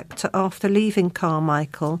public sector after leaving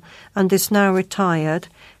Carmichael and is now retired,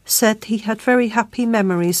 said he had very happy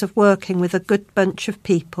memories of working with a good bunch of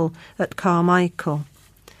people at Carmichael.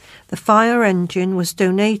 The fire engine was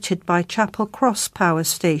donated by Chapel Cross Power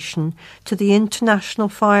Station to the International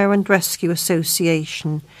Fire and Rescue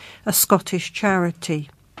Association, a Scottish charity.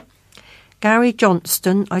 Gary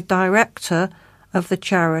Johnston, a director of the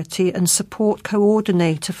charity and support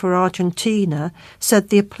coordinator for Argentina, said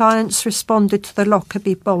the appliance responded to the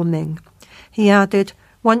Lockerbie bombing. He added,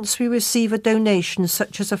 "Once we receive a donation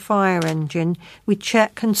such as a fire engine, we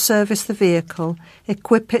check and service the vehicle,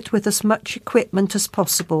 equip it with as much equipment as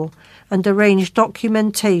possible, and arrange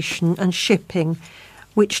documentation and shipping,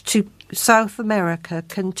 which to South America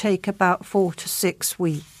can take about 4 to 6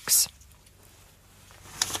 weeks."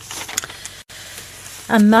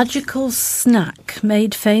 A magical snack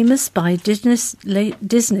made famous by Disney's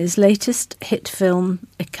latest hit film,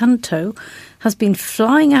 Encanto, has been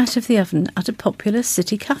flying out of the oven at a popular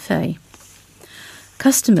city cafe.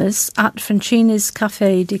 Customers at Francini's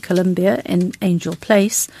Café de Colombia in Angel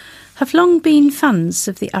Place have long been fans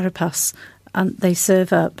of the arepas and they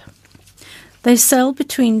serve up. They sell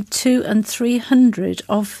between 200 and 300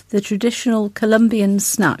 of the traditional Colombian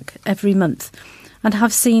snack every month, and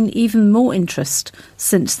have seen even more interest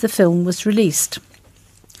since the film was released.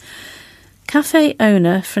 Cafe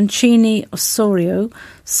owner Francini Osorio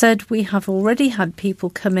said, "We have already had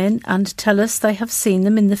people come in and tell us they have seen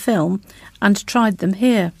them in the film and tried them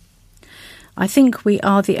here. I think we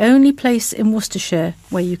are the only place in Worcestershire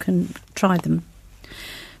where you can try them.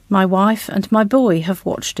 My wife and my boy have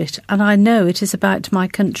watched it, and I know it is about my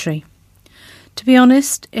country. To be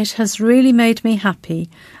honest, it has really made me happy,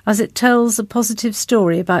 as it tells a positive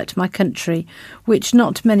story about my country, which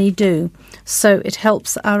not many do, so it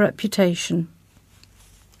helps our reputation.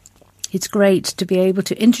 It's great to be able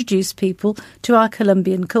to introduce people to our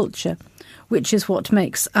Colombian culture, which is what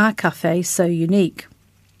makes our cafe so unique."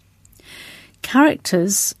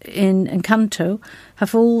 Characters in Encanto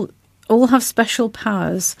have all have special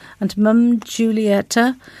powers, and Mum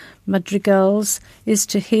Julieta Madrigals is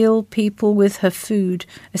to heal people with her food,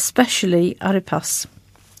 especially arepas.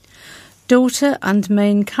 Daughter and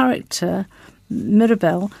main character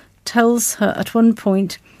Mirabel tells her at one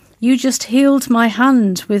point, "You just healed my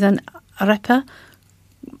hand with an arepa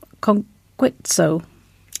con queso."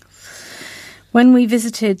 When we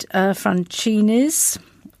visited Francini's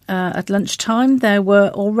at lunchtime, there were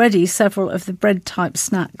already several of the bread-type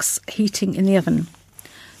snacks heating in the oven.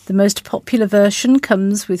 The most popular version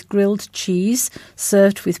comes with grilled cheese,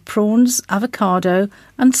 served with prawns, avocado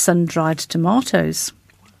and sun-dried tomatoes.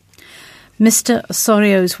 Mr.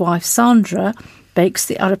 Osorio's wife Sandra bakes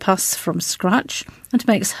the arepas from scratch and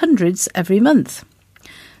makes hundreds every month.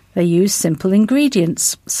 They use simple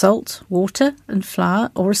ingredients: salt, water and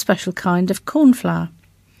flour, or a special kind of corn flour.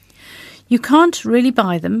 You can't really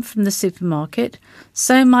buy them from the supermarket,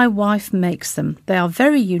 so my wife makes them. They are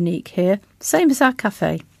very unique here, same as our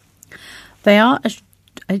cafe. They are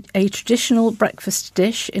a traditional breakfast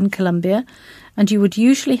dish in Colombia, and you would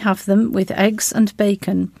usually have them with eggs and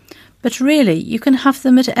bacon, but really you can have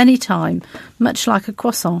them at any time, much like a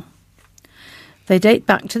croissant. They date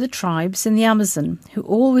back to the tribes in the Amazon, who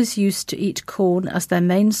always used to eat corn as their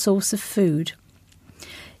main source of food.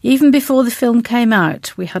 Even before the film came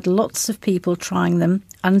out, we had lots of people trying them,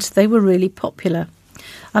 and they were really popular.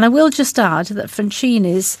 And I will just add that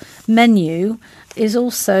Francini's menu is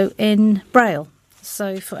also in Braille.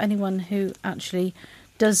 So for anyone who actually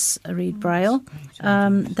does read Braille,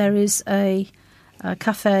 there is a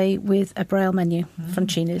cafe with a Braille menu,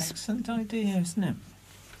 Francini's. Excellent idea, isn't it?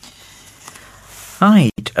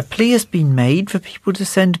 Right, a plea has been made for people to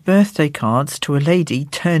send birthday cards to a lady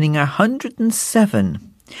turning 107.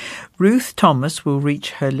 Ruth Thomas will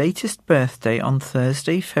reach her latest birthday on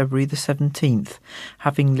Thursday, February the 17th,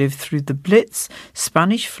 having lived through the Blitz,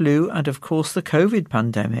 Spanish flu and, of course, the COVID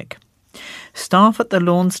pandemic. Staff at the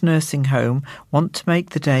Lawns Nursing Home want to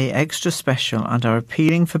make the day extra special and are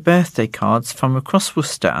appealing for birthday cards from across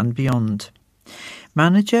Worcester and beyond.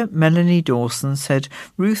 Manager Melanie Dawson said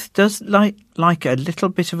Ruth does like a little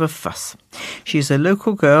bit of a fuss. She is a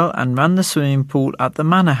local girl and ran the swimming pool at the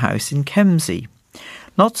Manor House in Kemsey.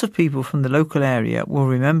 Lots of people from the local area will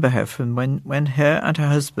remember her from when her and her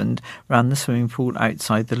husband ran the swimming pool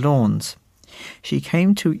outside the lawns. She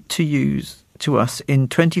came to us in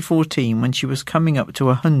 2014 when she was coming up to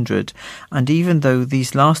 100, and even though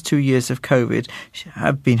these last 2 years of COVID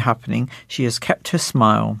have been happening, she has kept her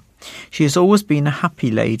smile. She has always been a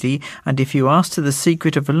happy lady, and if you asked her the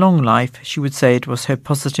secret of a long life, she would say it was her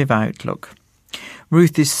positive outlook.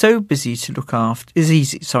 Ruth is so easy to look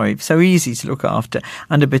after,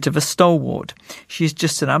 and a bit of a stalwart. She is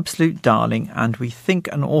just an absolute darling, and we think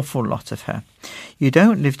an awful lot of her. You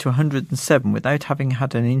don't live to 107 without having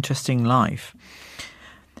had an interesting life.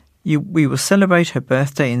 We will celebrate her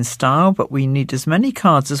birthday in style, but we need as many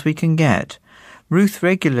cards as we can get. Ruth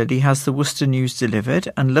regularly has the Worcester News delivered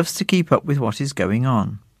and loves to keep up with what is going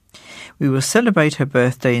on. We will celebrate her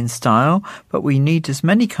birthday in style, but we need as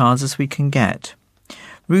many cards as we can get.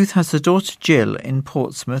 Ruth has a daughter Jill in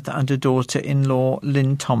Portsmouth and a daughter-in-law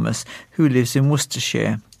Lynn Thomas who lives in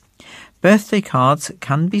Worcestershire. Birthday cards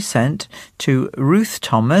can be sent to Ruth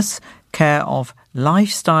Thomas, care of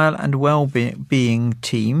Lifestyle and Wellbeing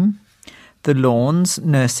Team, The Lawns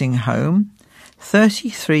Nursing Home,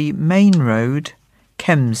 33 Main Road,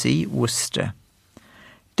 Kemsey, Worcester.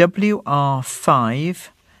 WR5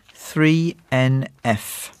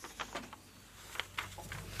 3NF.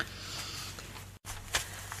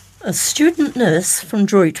 A student nurse from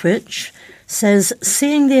Droitwich says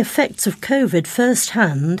seeing the effects of COVID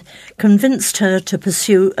firsthand convinced her to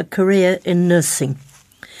pursue a career in nursing.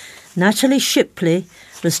 Natalie Shipley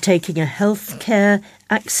was taking a healthcare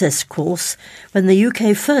access course when the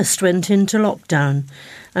UK first went into lockdown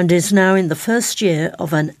and is now in the first year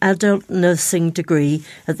of an adult nursing degree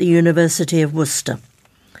at the University of Worcester.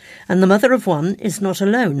 And the mother of one is not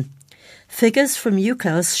alone. Figures from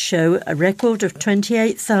UCAS show a record of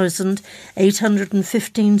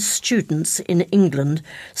 28,815 students in England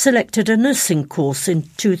selected a nursing course in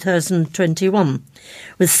 2021,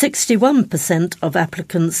 with 61% of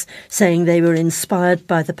applicants saying they were inspired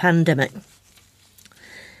by the pandemic.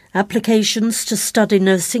 Applications to study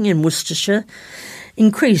nursing in Worcestershire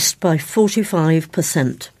increased by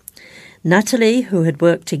 45%. Natalie, who had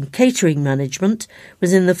worked in catering management,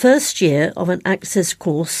 was in the first year of an access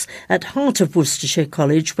course at Heart of Worcestershire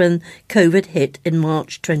College when COVID hit in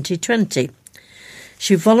March 2020.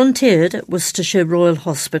 She volunteered at Worcestershire Royal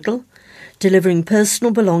Hospital, delivering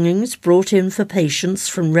personal belongings brought in for patients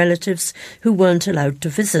from relatives who weren't allowed to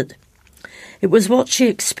visit. It was what she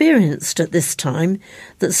experienced at this time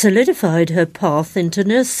that solidified her path into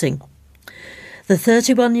nursing. The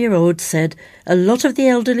 31-year-old said, "A lot of the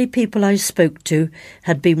elderly people I spoke to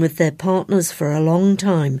had been with their partners for a long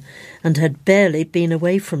time and had barely been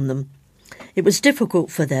away from them. It was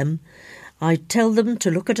difficult for them. I'd tell them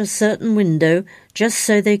to look at a certain window just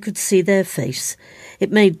so they could see their face.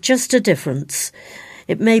 It made just a difference.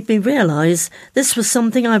 It made me realise this was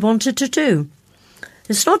something I wanted to do.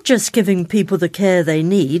 It's not just giving people the care they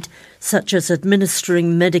need, such as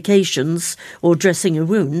administering medications or dressing a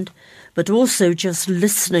wound, but also just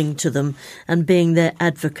listening to them and being their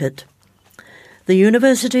advocate." The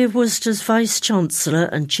University of Worcester's Vice-Chancellor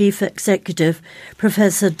and Chief Executive,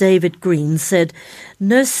 Professor David Green, said,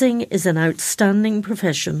 "Nursing is an outstanding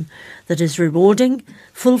profession that is rewarding,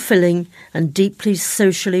 fulfilling and deeply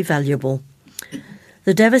socially valuable.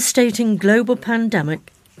 The devastating global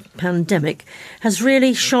pandemic has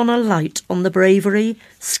really shone a light on the bravery,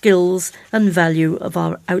 skills and value of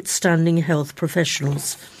our outstanding health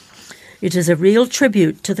professionals. It is a real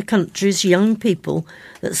tribute to the country's young people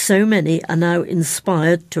that so many are now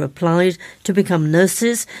inspired to apply to become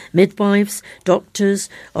nurses, midwives, doctors,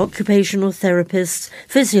 occupational therapists,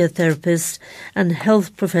 physiotherapists and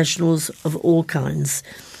health professionals of all kinds."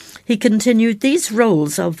 He continued, "These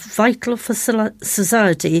roles are vital for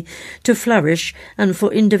society to flourish and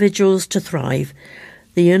for individuals to thrive.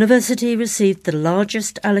 The university received the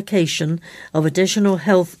largest allocation of additional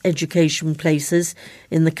health education places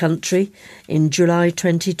in the country in July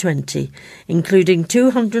 2020, including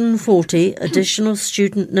 240 additional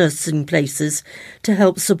student nursing places to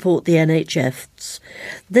help support the NHS.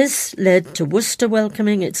 This led to Worcester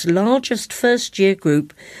welcoming its largest first-year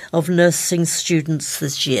group of nursing students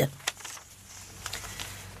this year.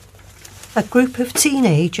 A group of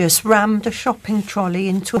teenagers rammed a shopping trolley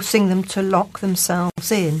into forcing them to lock themselves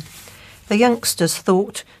in. The youngsters,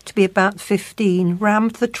 thought to be about 15,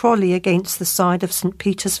 rammed the trolley against the side of St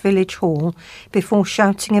Peter's Village Hall before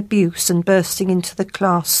shouting abuse and bursting into the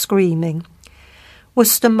class screaming.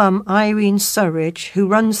 Worcester mum Irene Surridge, who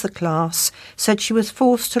runs the class, said she was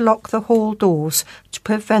forced to lock the hall doors to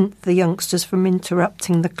prevent the youngsters from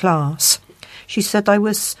interrupting the class. She said, I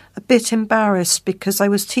was a bit embarrassed because I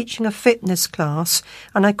was teaching a fitness class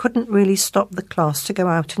and I couldn't really stop the class to go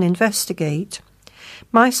out and investigate.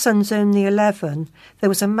 My son's only 11. There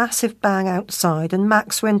was a massive bang outside and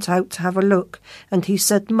Max went out to have a look and he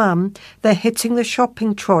said, Mum, they're hitting the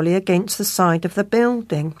shopping trolley against the side of the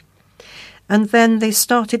building. And then they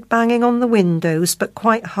started banging on the windows, but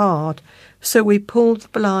quite hard, so we pulled the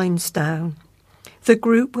blinds down. The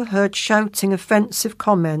group were heard shouting offensive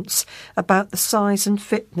comments about the size and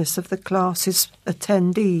fitness of the class's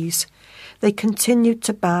attendees. They continued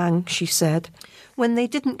to bang, she said. When they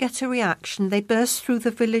didn't get a reaction, they burst through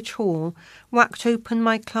the village hall, whacked open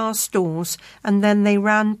my class doors, and then they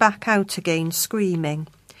ran back out again, screaming.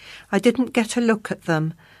 I didn't get a look at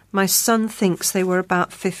them. My son thinks they were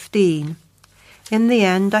about 15. In the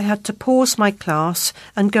end, I had to pause my class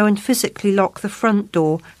and go and physically lock the front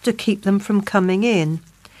door to keep them from coming in.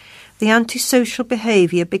 The antisocial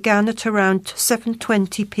behaviour began at around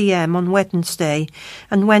 7:20 p.m. on Wednesday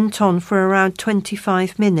and went on for around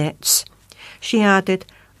 25 minutes. She added,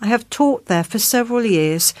 I have taught there for several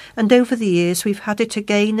years, and over the years we've had it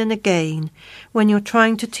again and again. When you're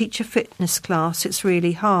trying to teach a fitness class, it's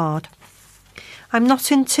really hard. I'm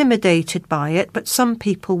not intimidated by it, but some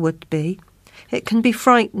people would be. It can be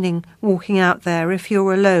frightening walking out there if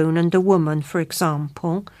you're alone and a woman, for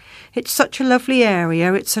example. It's such a lovely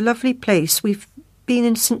area, it's a lovely place. We've been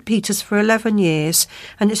in St. Peter's for 11 years,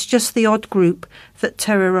 and it's just the odd group that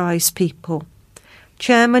terrorise people.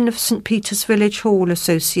 Chairman of St. Peter's Village Hall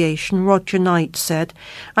Association, Roger Knight, said,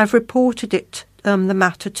 I've reported the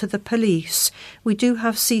matter to the police. We do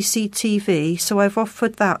have CCTV, so I've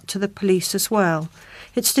offered that to the police as well.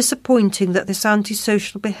 It's disappointing that this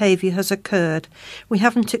antisocial behaviour has occurred. We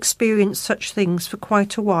haven't experienced such things for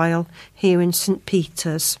quite a while here in St.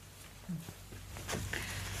 Peter's.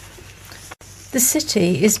 The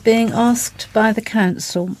city is being asked by the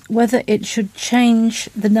council whether it should change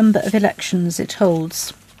the number of elections it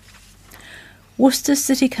holds. Worcester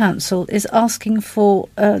City Council is asking for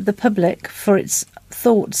the public for its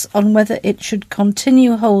thoughts on whether it should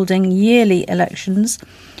continue holding yearly elections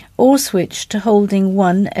or switch to holding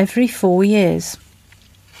one every 4 years.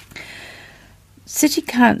 City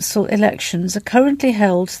Council elections are currently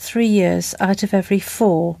held 3 years out of every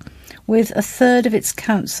 4, with a third of its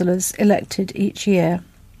councillors elected each year.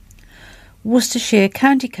 Worcestershire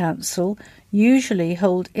County Council usually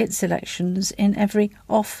hold its elections in every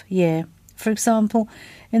off year. For example,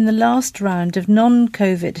 in the last round of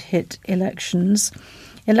non-COVID hit elections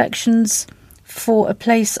for a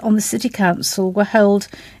place on the City Council were held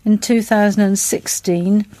in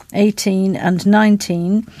 2016, 18 and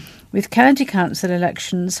 19, with County Council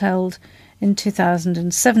elections held in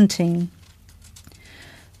 2017.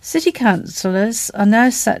 City councillors are now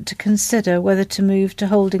set to consider whether to move to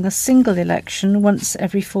holding a single election once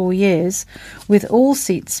every 4 years, with all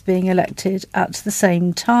seats being elected at the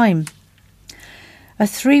same time. A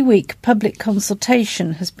 3-week public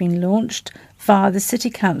consultation has been launched via the City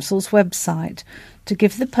Council's website to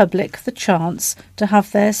give the public the chance to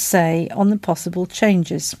have their say on the possible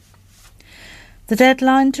changes. The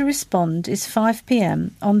deadline to respond is 5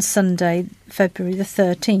 p.m. on Sunday, February the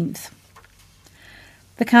 13th.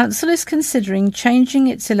 The Council is considering changing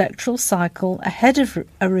its electoral cycle ahead of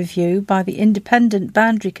a review by the Independent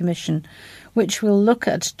Boundary Commission, which will look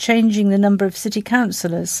at changing the number of city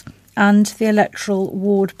councillors and the electoral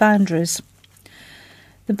ward boundaries.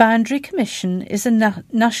 The Boundary Commission is a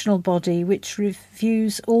national body which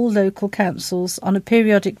reviews all local councils on a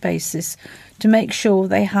periodic basis to make sure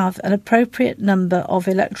they have an appropriate number of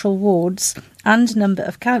electoral wards and number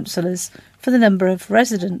of councillors for the number of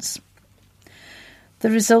residents. The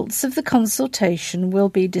results of the consultation will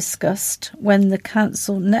be discussed when the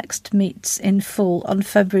Council next meets in full on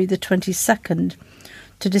February the 22nd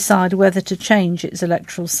to decide whether to change its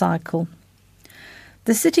electoral cycle.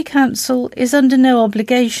 The City Council is under no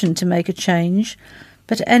obligation to make a change,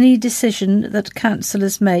 but any decision that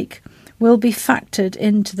councillors make will be factored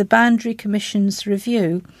into the Boundary Commission's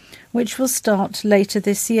review, which will start later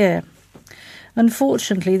this year.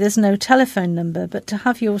 Unfortunately, there's no telephone number, but to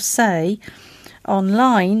have your say,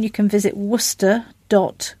 online you can visit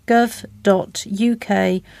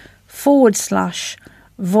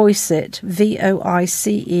worcester.gov.uk/voiceit,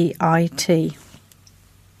 VOICEIT.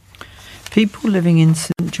 People living in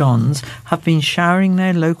St John's have been showering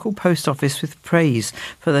their local post office with praise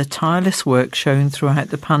for their tireless work shown throughout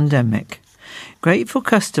the pandemic. Grateful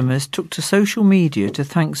customers took to social media to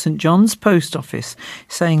thank St John's Post Office,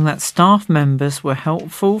 saying that staff members were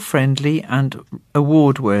helpful, friendly and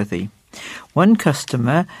award-worthy. One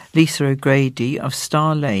customer, Lisa O'Grady of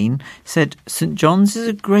Star Lane, said St John's is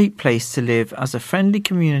a great place to live as a friendly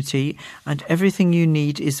community and everything you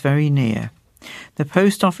need is very near. The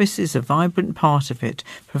post office is a vibrant part of it,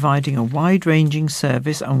 providing a wide-ranging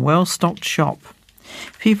service and well-stocked shop.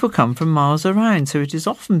 People come from miles around, so it is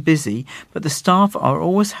often busy, but the staff are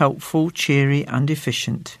always helpful, cheery and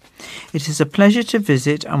efficient. It is a pleasure to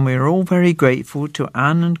visit and we are all very grateful to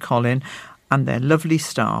Anne and Colin and their lovely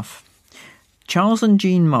staff. Charles and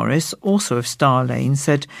Jean Morris, also of Star Lane,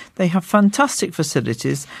 said they have fantastic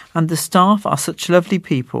facilities and the staff are such lovely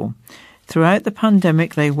people. Throughout the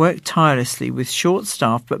pandemic, they worked tirelessly with short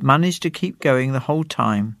staff but managed to keep going the whole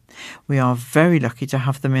time. We are very lucky to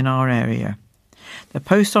have them in our area. The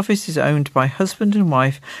post office is owned by husband and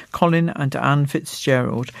wife Colin and Anne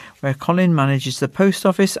Fitzgerald, where Colin manages the post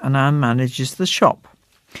office and Anne manages the shop.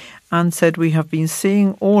 Anne said, "We have been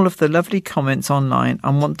seeing all of the lovely comments online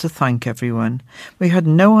and want to thank everyone. We had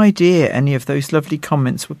no idea any of those lovely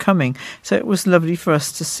comments were coming, so it was lovely for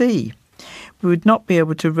us to see. We would not be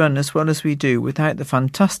able to run as well as we do without the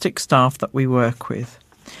fantastic staff that we work with.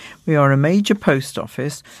 We are a major post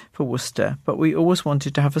office for Worcester, but we always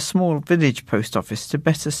wanted to have a small village post office to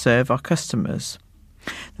better serve our customers.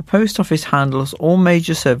 The post office handles all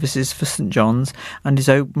major services for St John's and is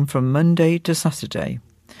open from Monday to Saturday."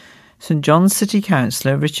 St John's City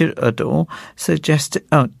Councillor Richard Udall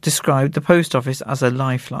described the post office as a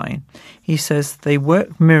lifeline. He says they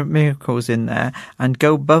work miracles in there and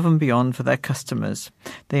go above and beyond for their customers.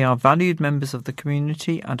 They are valued members of the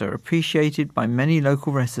community and are appreciated by many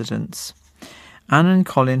local residents. Anne and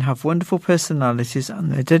Colin have wonderful personalities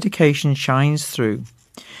and their dedication shines through.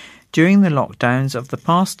 During the lockdowns of the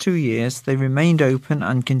past 2 years, they remained open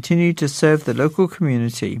and continued to serve the local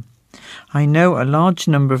community. I know a large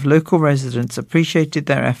number of local residents appreciated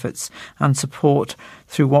their efforts and support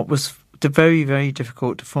through what was very, very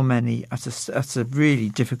difficult for many at a really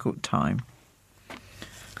difficult time.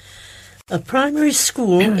 A primary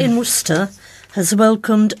school in Worcester has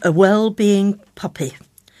welcomed a well-being puppy.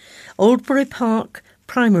 Oldbury Park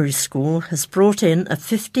Primary School has brought in a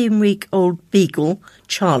 15-week-old beagle,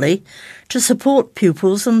 Charlie, to support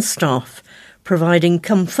pupils and staff, providing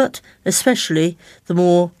comfort, especially the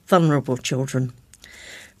more vulnerable children.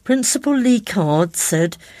 Principal Lee Card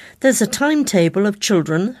said, "There's a timetable of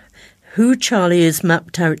children who Charlie is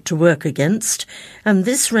mapped out to work against, and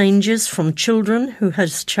this ranges from children who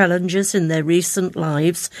has challenges in their recent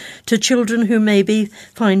lives to children who maybe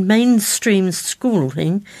find mainstream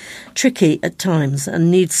schooling tricky at times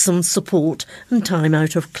and need some support and time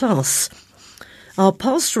out of class. Our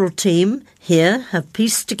pastoral team here have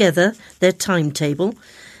pieced together their timetable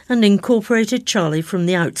and incorporated Charlie from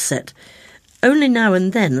the outset. Only now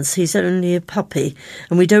and then, as he's only a puppy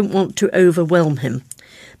and we don't want to overwhelm him.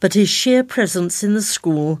 But his sheer presence in the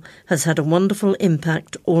school has had a wonderful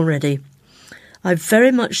impact already. I've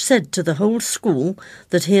very much said to the whole school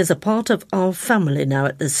that he is a part of our family now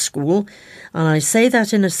at this school, and I say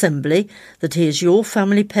that in assembly, that he is your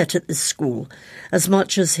family pet at this school, as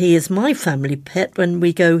much as he is my family pet when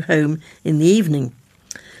we go home in the evening.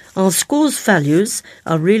 Our school's values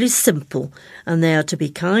are really simple, and they are to be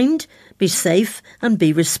kind, be safe, and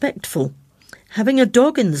be respectful. Having a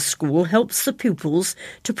dog in the school helps the pupils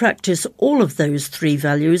to practice all of those 3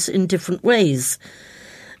 values in different ways.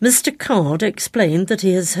 Mr. Card explained that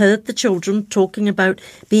he has heard the children talking about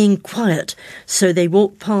being quiet, so they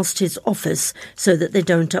walk past his office so that they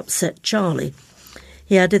don't upset Charlie.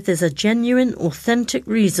 He added there's a genuine, authentic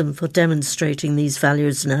reason for demonstrating these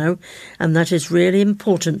values now, and that is really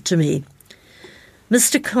important to me.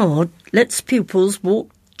 Mr. Card lets pupils walk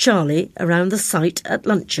Charlie around the site at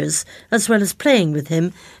lunches, as well as playing with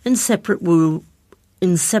him in separate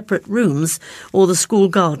rooms or the school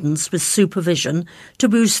gardens with supervision to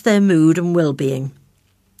boost their mood and well-being.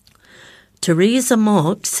 Teresa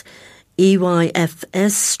Marks,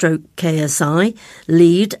 EYFS/KSI,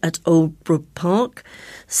 lead at Oldbrook Park,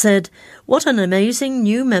 said, "What an amazing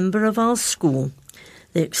new member of our school.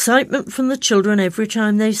 The excitement from the children every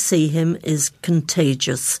time they see him is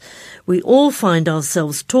contagious. We all find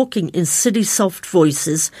ourselves talking in silly soft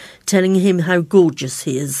voices, telling him how gorgeous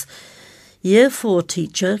he is." Year 4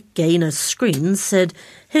 teacher Gaynor Screen said,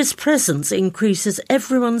 "His presence increases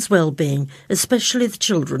everyone's well-being, especially the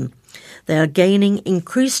children. They are gaining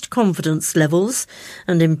increased confidence levels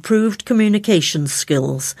and improved communication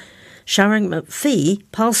skills." Sharon McPhee,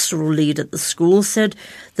 pastoral lead at the school, said,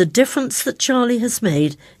 "The difference that Charlie has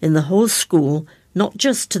made in the whole school not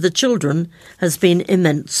just to the children, has been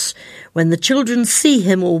immense. When the children see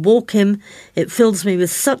him or walk him, it fills me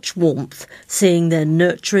with such warmth, seeing their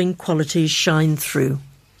nurturing qualities shine through.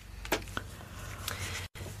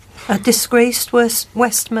 A disgraced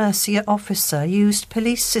West Mercia officer used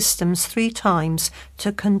police systems 3 times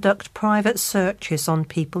to conduct private searches on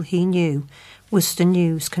people he knew, Worcester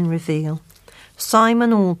News can reveal.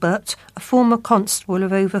 Simon Albert, a former constable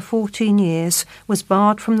of over 14 years, was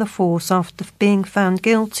barred from the force after being found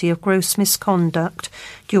guilty of gross misconduct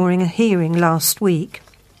during a hearing last week.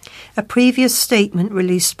 A previous statement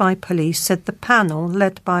released by police said the panel,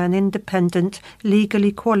 led by an independent,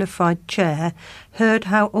 legally qualified chair, heard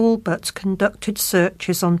how Albert conducted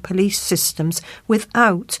searches on police systems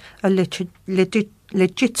without a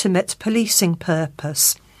legitimate policing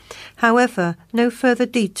purpose. However, no further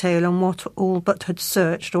detail on what Albert had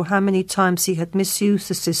searched or how many times he had misused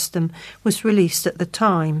the system was released at the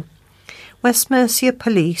time. West Mercia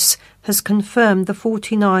Police has confirmed the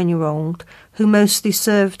 49-year-old, who mostly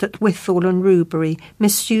served at Withall and Rubery,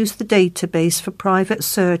 misused the database for private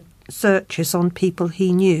searches on people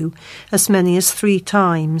he knew, as many as 3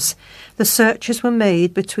 times. The searches were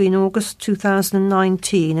made between August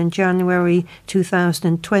 2019 and January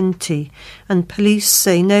 2020, and police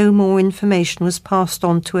say no more information was passed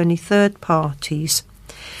on to any third parties.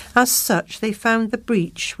 As such, they found the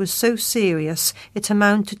breach was so serious it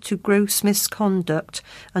amounted to gross misconduct,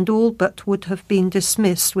 and Albert would have been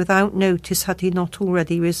dismissed without notice had he not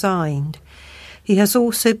already resigned. He has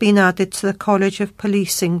also been added to the College of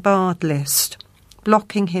Policing barred list,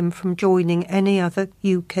 blocking him from joining any other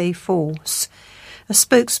UK force. A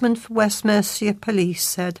spokesman for West Mercia Police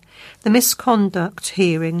said the misconduct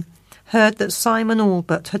hearing heard that Simon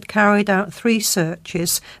Albert had carried out 3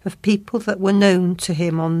 searches of people that were known to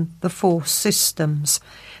him on the force systems.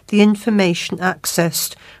 The information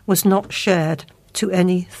accessed was not shared to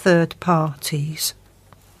any third parties.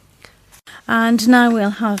 And now we'll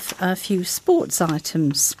have a few sports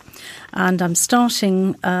items. And I'm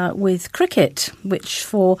starting with cricket, which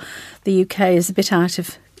for the UK is a bit out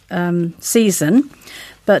of season.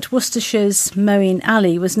 But Worcestershire's Moeen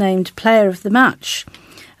Ali was named Player of the Match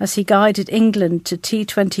as he guided England to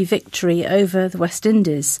T20 victory over the West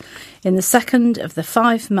Indies in the second of the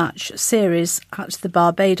 5-match series at the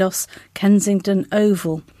Barbados Kensington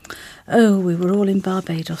Oval. Oh, we were all in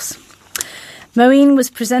Barbados. Moeen was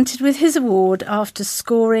presented with his award after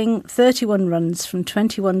scoring 31 runs from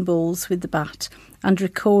 21 balls with the bat and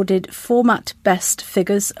recorded format best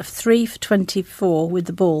figures of 3 for 24 with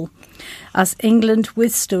the ball, as England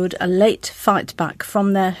withstood a late fight back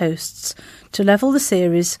from their hosts to level the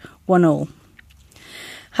series 1-1.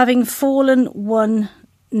 Having fallen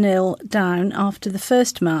 1-0 down after the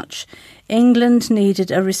first match, England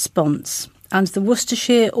needed a response, and the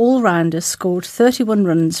Worcestershire all-rounder scored 31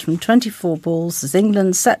 runs from 24 balls as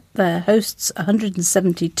England set their hosts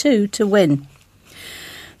 172 to win.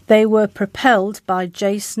 They were propelled by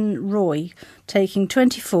Jason Roy, taking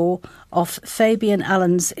 24 off Fabian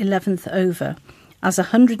Allen's 11th over, as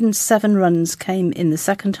 107 runs came in the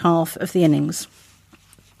second half of the innings.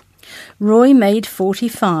 Roy made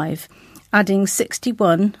 45, adding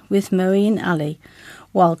 61 with Moeen Ali,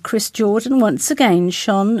 while Chris Jordan once again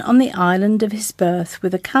shone on the island of his birth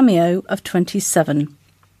with a cameo of 27.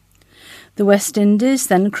 The West Indies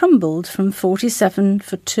then crumbled from 47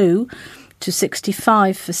 for 2 to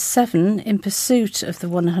 65 for 7 in pursuit of the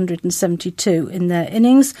 172 in their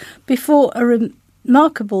innings before a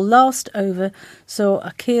remarkable last over saw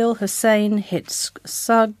Akeal Hussain hit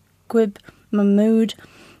Saqib Mahmood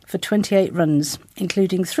for 28 runs,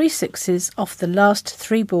 including 3 sixes off the last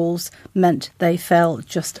 3 balls, meant they fell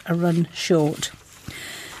just a run short.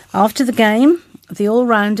 After the game, the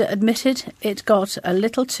all-rounder admitted it got a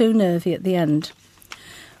little too nervy at the end.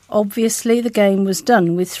 Obviously, the game was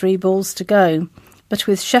done with 3 balls to go, but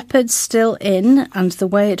with Shepherd still in and the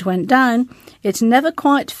way it went down, it never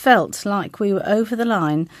quite felt like we were over the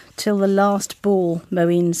line till the last ball,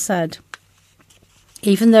 Moeen said.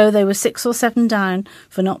 Even though they were 6 or 7 down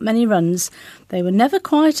for not many runs, they were never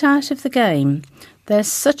quite out of the game. They're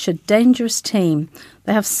such a dangerous team.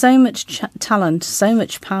 They have so much talent, so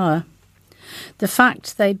much power. The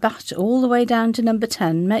fact they bat all the way down to number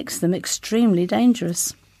 10 makes them extremely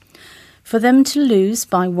dangerous. For them to lose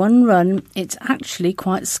by 1 run, it's actually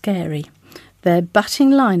quite scary. Their batting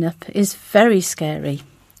lineup is very scary.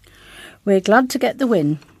 We're glad to get the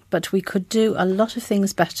win, but we could do a lot of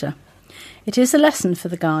things better. It is a lesson for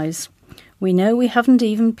the guys. We know we haven't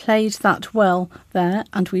even played that well there,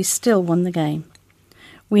 and we still won the game.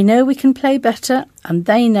 We know we can play better, and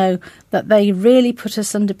they know that they really put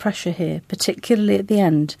us under pressure here, particularly at the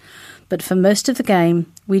end. but for most of the game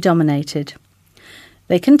we dominated.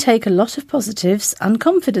 They can take a lot of positives and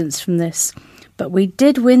confidence from this, but we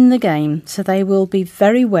did win the game, so they will be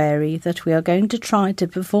very wary that we are going to try to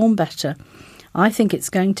perform better. I think it's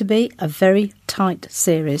going to be a very tight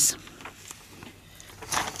series.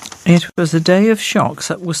 It was a day of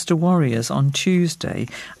shocks at Worcester Warriors on Tuesday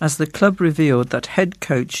as the club revealed that head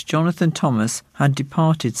coach Jonathan Thomas had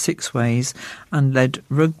departed Six Ways and led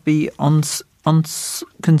rugby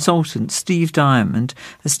consultant Steve Diamond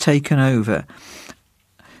has taken over.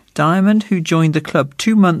 Diamond, who joined the club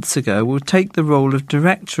 2 months ago, will take the role of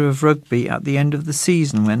director of rugby at the end of the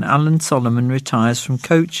season when Alan Solomon retires from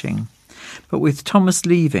coaching. But with Thomas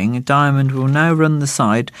leaving, Diamond will now run the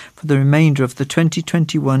side for the remainder of the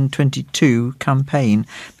 2021-22 campaign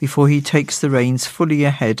before he takes the reins fully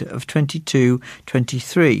ahead of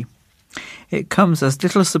 22-23. It comes as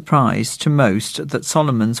little surprise to most that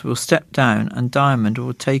Solomons will step down and Diamond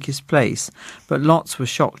will take his place, but lots were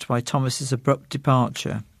shocked by Thomas's abrupt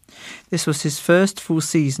departure. This was his first full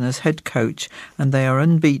season as head coach, and they are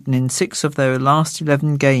unbeaten in 6 of their last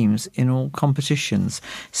 11 games in all competitions,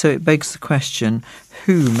 so it begs the question,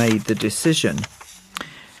 who made the decision?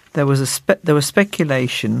 There was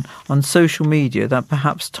speculation on social media that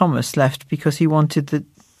perhaps Thomas left because he wanted the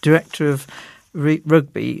director of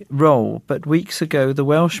rugby role, but weeks ago the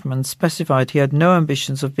Welshman specified he had no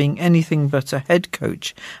ambitions of being anything but a head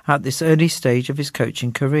coach at this early stage of his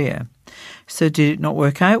coaching career. So did it not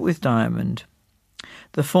work out with Diamond?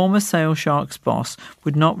 The former Sale Sharks boss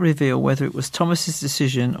would not reveal whether it was Thomas's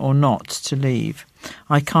decision or not to leave.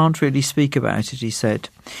 I can't really speak about it, he said.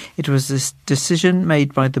 It was this decision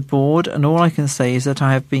made by the board, and all I can say is that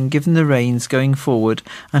I have been given the reins going forward,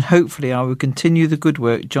 and hopefully I will continue the good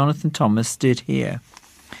work Jonathan Thomas did here.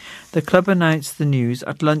 The club announced the news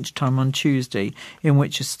at lunchtime on Tuesday, in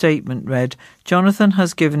which a statement read, "Jonathan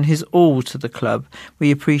has given his all to the club. We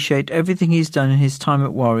appreciate everything he's done in his time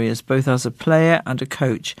at Warriors, both as a player and a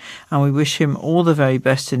coach, and we wish him all the very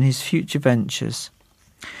best in his future ventures."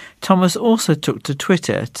 Thomas also took to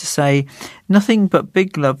Twitter to say, "Nothing but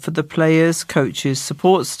big love for the players, coaches,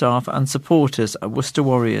 support staff and supporters at Worcester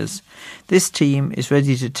Warriors. This team is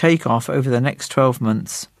ready to take off over the next 12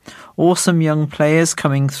 months. Awesome young players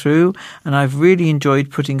coming through, and I've really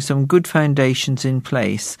enjoyed putting some good foundations in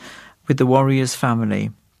place with the Warriors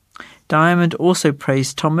family." Diamond also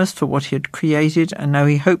praised Thomas for what he had created, and now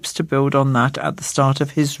he hopes to build on that at the start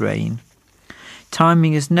of his reign.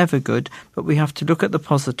 Timing is never good, but we have to look at the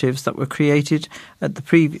positives that were created at the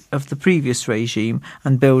previous regime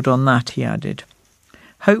and build on that, he added.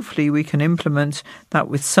 Hopefully we can implement that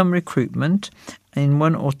with some recruitment in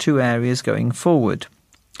 1 or 2 areas going forward.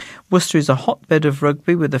 Worcester is a hotbed of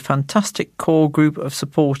rugby with a fantastic core group of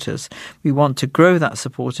supporters. We want to grow that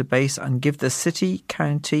supporter base and give the city,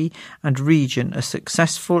 county and region a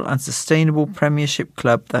successful and sustainable Premiership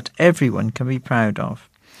club that everyone can be proud of.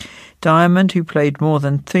 Diamond, who played more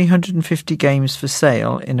than 350 games for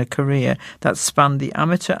Sale in a career that spanned the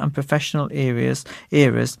amateur and professional eras,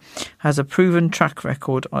 has a proven track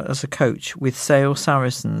record as a coach with Sale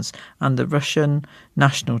Saracens and the Russian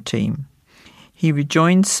national team. He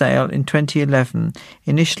rejoined Sale in 2011,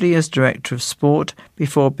 initially as Director of Sport,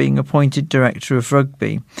 before being appointed Director of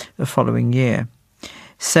Rugby the following year.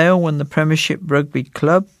 Sale won the Premiership Rugby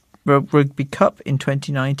Cup in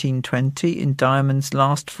 2019-20 in Diamond's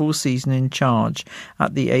last full season in charge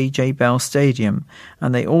at the AJ Bell Stadium,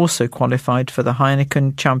 and they also qualified for the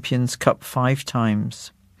Heineken Champions Cup 5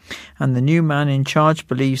 times. And the new man in charge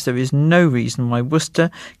believes there is no reason why Worcester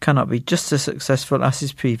cannot be just as successful as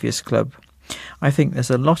his previous club. I think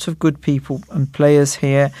there's a lot of good people and players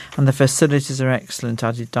here, and the facilities are excellent,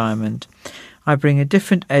 added Diamond. I bring a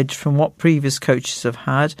different edge from what previous coaches have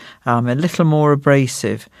had. I'm a little more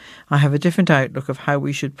abrasive. I have a different outlook of how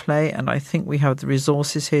we should play, and I think we have the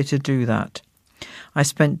resources here to do that. I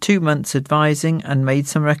spent 2 months advising and made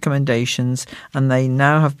some recommendations, and they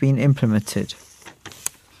now have been implemented.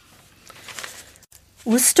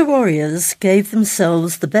 Worcester Warriors gave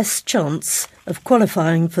themselves the best chance of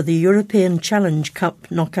qualifying for the European Challenge Cup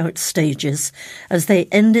knockout stages as they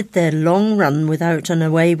ended their long run without an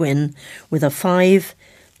away win with a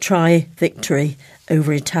 5-try victory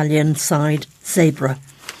over Italian side Zebra.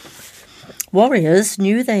 Warriors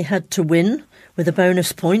knew they had to win with a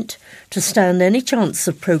bonus point to stand any chance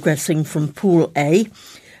of progressing from Pool A,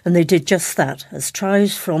 and they did just that, as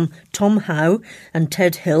tries from Tom Howe and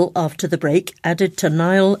Ted Hill after the break added to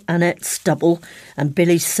Niall Annette's double and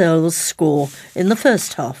Billy Searle's score in the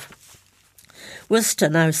first half. Worcester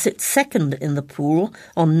now sits second in the pool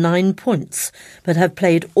on 9 points, but have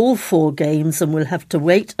played all 4 games and will have to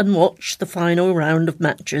wait and watch the final round of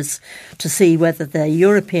matches to see whether their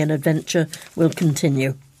European adventure will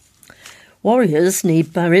continue. Warriors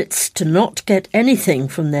need Biarritz to not get anything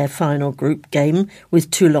from their final group game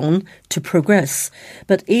with Toulon to progress,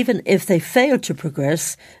 but even if they fail to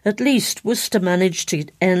progress, at least Worcester managed to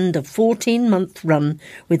end a 14-month run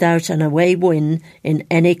without an away win in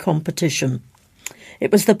any competition.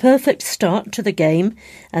 It was the perfect start to the game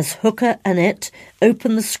as hooker Annette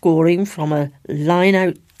opened the scoring from a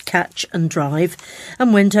line-out catch and drive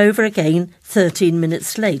and went over again 13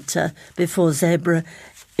 minutes later before Zebra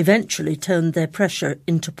eventually turned their pressure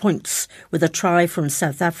into points with a try from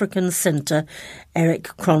South African centre Eric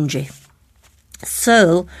Cronje.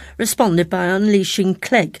 Searle responded by unleashing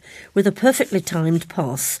Clegg with a perfectly timed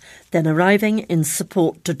pass, then arriving in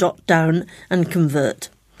support to dot down and convert.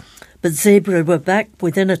 But Zebra were back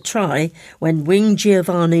within a try when wing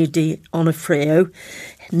Giovanni Di Onofrio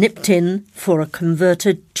nipped in for a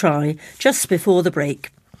converted try just before the break.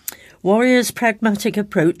 Warriors' pragmatic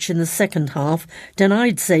approach in the second half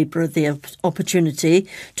denied Zebra the opportunity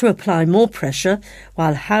to apply more pressure,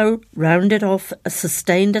 while Howe rounded off a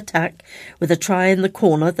sustained attack with a try in the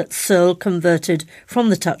corner that Searle converted from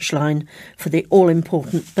the touchline for the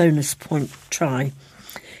all-important bonus point try.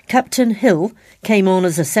 Captain Hill came on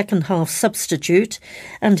as a second-half substitute,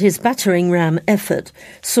 and his battering-ram effort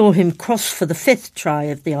saw him cross for the 5th try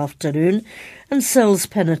of the afternoon, and Searle's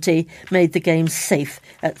penalty made the game safe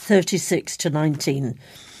at 36-19.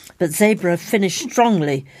 But Zebra finished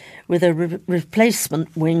strongly with a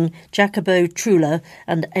replacement wing, Jacobo Trula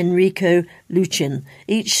and Enrico Luchin,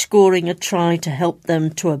 each scoring a try to help them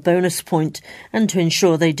to a bonus point and to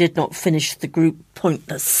ensure they did not finish the group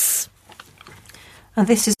pointless. And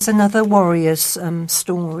this is another Warriors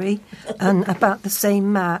story, and about the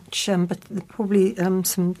same match, but probably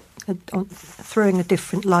throwing a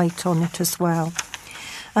different light on it as well.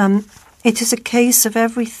 It is a case of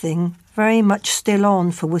everything very much still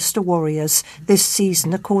on for Worcester Warriors this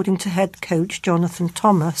season, according to head coach Jonathan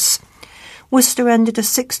Thomas. Worcester ended a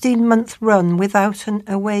 16-month run without an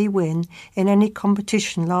away win in any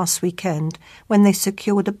competition last weekend when they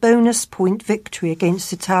secured a bonus point victory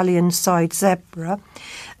against Italian side Zebra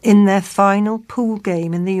in their final pool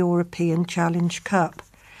game in the European Challenge Cup.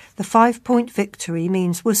 The 5-point victory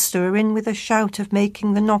means Worcester are in with a shout of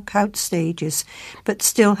making the knockout stages, but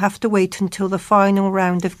still have to wait until the final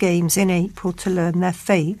round of games in April to learn their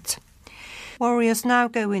fate. Warriors now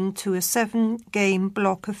go into a 7-game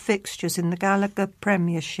block of fixtures in the Gallagher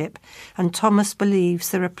Premiership, and Thomas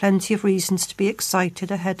believes there are plenty of reasons to be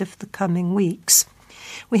excited ahead of the coming weeks.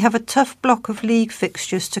 We have a tough block of league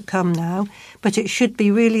fixtures to come now, but it should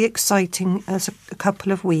be really exciting as a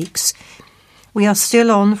couple of weeks. We are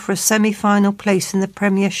still on for a semi-final place in the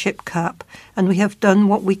Premiership Cup, and we have done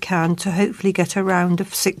what we can to hopefully get a round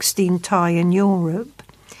of 16 tie in Europe.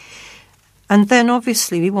 And then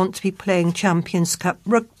obviously we want to be playing Champions Cup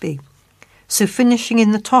rugby. So finishing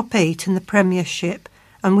in the top 8 in the Premiership,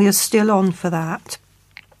 and we are still on for that.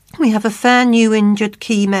 We have a fair new injured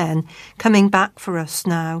key men coming back for us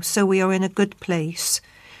now, so we are in a good place.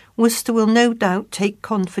 Worcester will no doubt take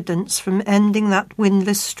confidence from ending that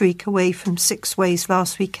winless streak away from Six Ways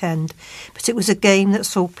last weekend, but it was a game that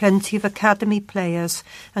saw plenty of academy players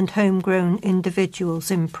and homegrown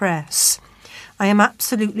individuals impress. I am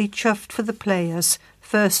absolutely chuffed for the players,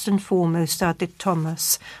 first and foremost, added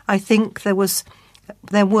Thomas. I think there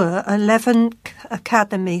were 11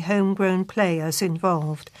 academy homegrown players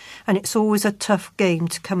involved, and it's always a tough game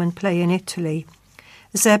to come and play in Italy.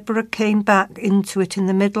 Zebra came back into it in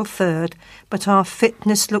the middle third, but our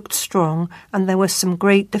fitness looked strong and there were some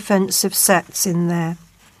great defensive sets in there.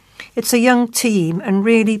 It's a young team, and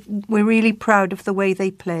we're really proud of the way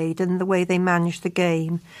they played and the way they managed the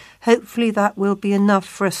game. Hopefully that will be enough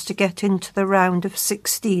for us to get into the round of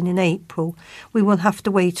 16 in April. We will have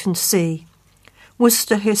to wait and see.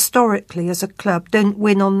 Worcester historically as a club don't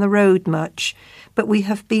win on the road much, but we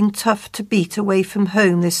have been tough to beat away from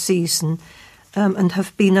home this season, and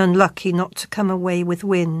have been unlucky not to come away with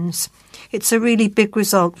wins. It's a really big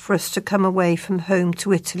result for us to come away from home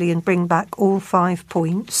to Italy and bring back all 5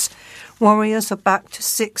 points. Warriors are back to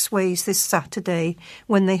Six Ways this Saturday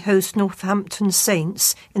when they host Northampton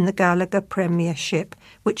Saints in the Gallagher Premiership,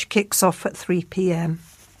 which kicks off at 3 p.m.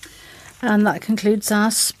 And that concludes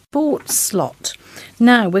our sports slot.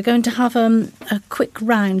 Now we're going to have a quick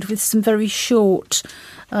round with some very short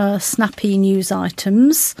snappy news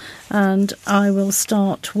items, and I will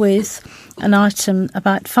start with an item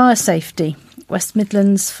about fire safety. West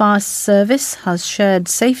Midlands Fire Service has shared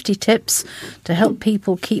safety tips to help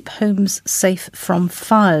people keep homes safe from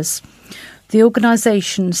fires. The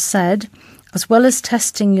organisation said, as well as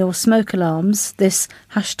testing your smoke alarms, this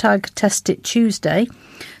 #TestItTuesday,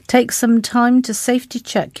 take some time to safety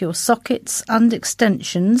check your sockets and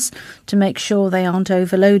extensions to make sure they aren't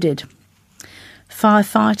overloaded.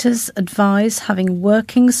 Firefighters advise having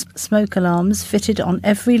working smoke alarms fitted on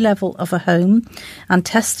every level of a home and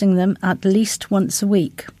testing them at least once a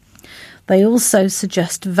week. They also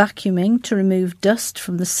suggest vacuuming to remove dust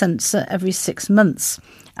from the sensor every 6 months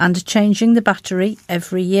and changing the battery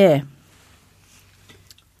every year.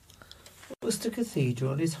 Worcester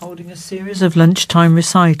Cathedral is holding a series of lunchtime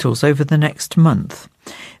recitals over the next month.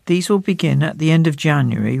 These will begin at the end of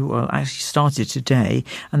January, well, actually started today,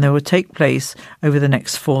 and they will take place over the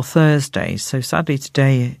next 4 Thursdays. So sadly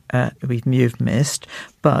today you've missed,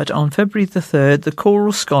 but on February the 3rd, the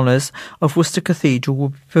choral scholars of Worcester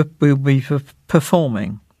Cathedral will be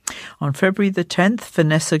performing. On February the 10th,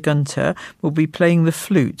 Vanessa Gunter will be playing the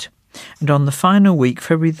flute. And on the final week,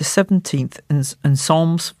 February the 17th,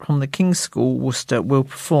 ensembles from the King's School, Worcester, will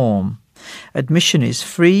perform. Admission is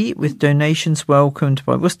free, with donations welcomed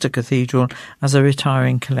by Worcester Cathedral as a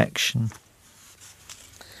retiring collection.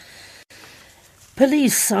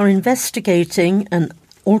 Police are investigating an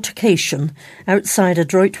altercation outside a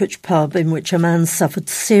Droitwich pub in which a man suffered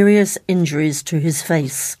serious injuries to his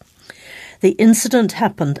face. The incident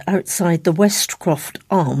happened outside the Westcroft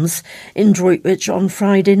Arms in Droitwich on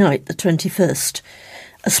Friday night, the 21st.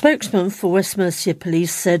 A spokesman for West Mercia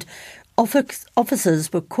Police said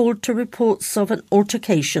officers were called to reports of an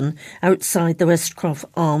altercation outside the Westcroft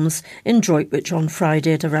Arms in Droitwich on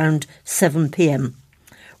Friday at around 7 p.m.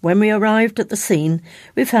 When we arrived at the scene,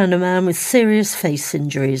 we found a man with serious face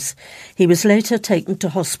injuries. He was later taken to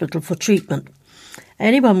hospital for treatment.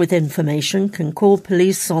 Anyone with information can call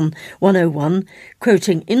police on 101,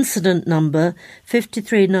 quoting incident number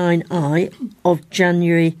 539I of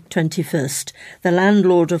January 21st. The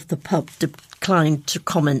landlord of the pub declined to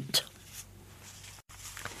comment.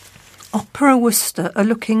 Opera Worcester are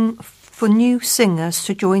looking for new singers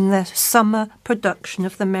to join their summer production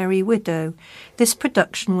of The Merry Widow. This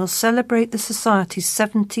production will celebrate the Society's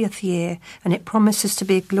 70th year, and it promises to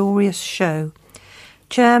be a glorious show.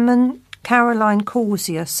 Chairman Caroline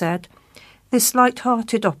Corsia said, "This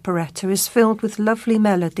light-hearted operetta is filled with lovely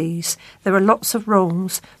melodies. There are lots of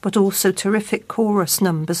roles, but also terrific chorus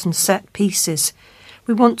numbers and set pieces.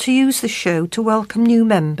 We want to use the show to welcome new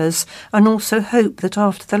members and also hope that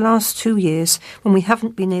after the last 2 years, when we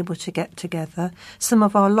haven't been able to get together, some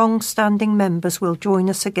of our long-standing members will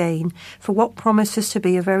join us again for what promises to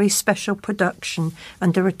be a very special production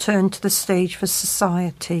and a return to the stage for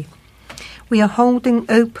Society. We are holding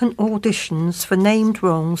open auditions for named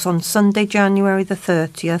roles on Sunday, January the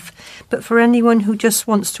 30th, but for anyone who just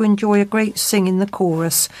wants to enjoy a great sing in the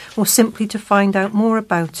chorus or simply to find out more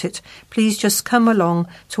about it, please just come along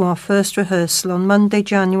to our first rehearsal on Monday,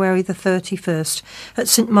 January the 31st at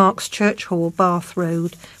St Mark's Church Hall, Bath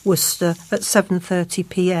Road, Worcester at 7:30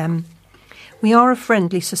 p.m. We are a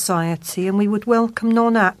friendly society and we would welcome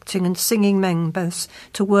non-acting and singing members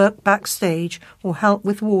to work backstage or help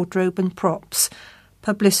with wardrobe and props,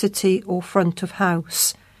 publicity or front of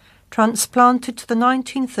house. Transplanted to the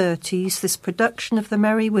 1930s, this production of The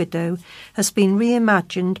Merry Widow has been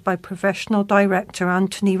reimagined by professional director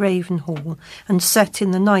Anthony Ravenhall and set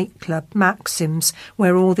in the nightclub Maxims,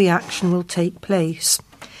 where all the action will take place.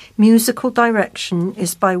 Musical direction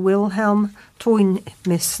is by Wilhelm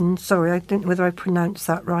Toymissen, sorry, I don't know whether I pronounced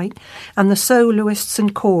that right, and the soloists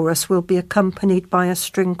and chorus will be accompanied by a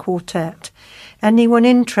string quartet. Anyone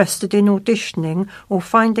interested in auditioning or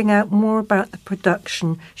finding out more about the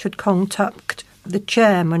production should contact the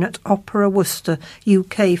chairman at Opera Worcester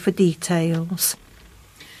UK for details.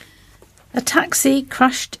 A taxi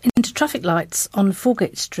crashed into traffic lights on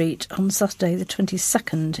Foregate Street on Saturday the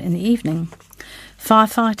 22nd in the evening.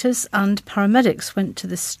 Firefighters and paramedics went to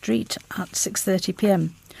the street at 6:30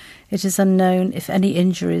 p.m. It is unknown if any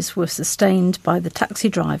injuries were sustained by the taxi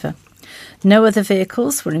driver. No other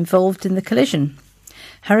vehicles were involved in the collision.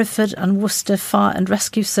 Hereford and Worcester Fire and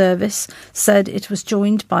Rescue Service said it was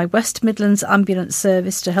joined by West Midlands Ambulance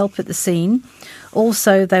Service to help at the scene.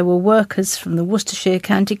 Also, there were workers from the Worcestershire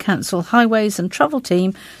County Council Highways and Travel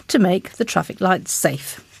Team to make the traffic lights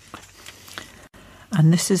safe.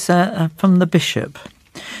 And this is from the Bishop.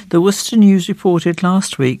 The Worcester News reported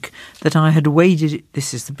last week that I had waded,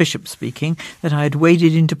 this is the Bishop speaking, that I had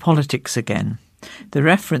waded into politics again. The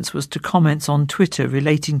reference was to comments on Twitter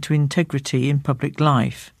relating to integrity in public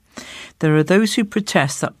life. There are those who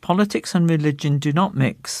protest that politics and religion do not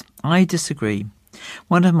mix. I disagree.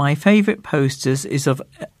 One of my favourite posters is of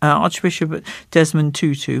Archbishop Desmond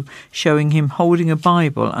Tutu, showing him holding a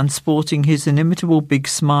Bible and sporting his inimitable big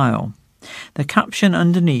smile. The caption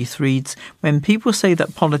underneath reads, "When people say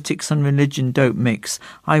that politics and religion don't mix,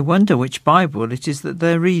 I wonder which Bible it is that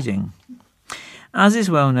they're reading." As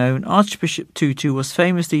is well known, Archbishop Tutu was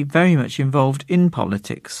famously very much involved in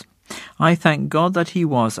politics. I thank God that he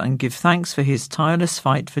was and give thanks for his tireless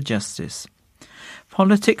fight for justice.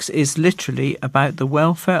 Politics is literally about the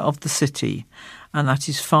welfare of the city, and that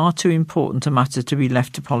is far too important a matter to be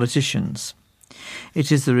left to politicians.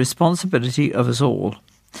 It is the responsibility of us all.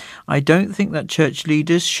 I don't think that church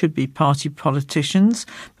leaders should be party politicians,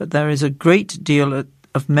 but there is a great deal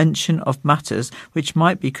of mention of matters which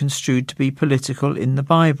might be construed to be political in the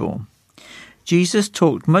Bible. Jesus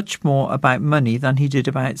talked much more about money than he did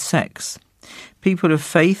about sex. People of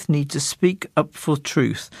faith need to speak up for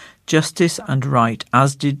truth, justice and right,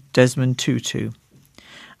 as did Desmond Tutu.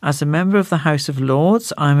 As a member of the House of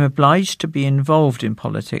Lords, I am obliged to be involved in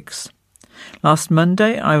politics. Last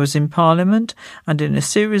Monday I was in Parliament and in a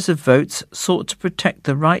series of votes sought to protect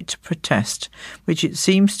the right to protest, which it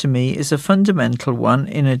seems to me is a fundamental one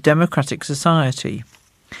in a democratic society.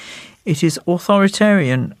 It's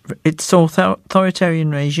authoritarian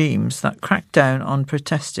regimes that crack down on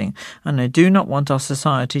protesting, and I do not want our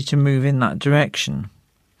society to move in that direction.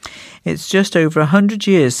 It's just over 100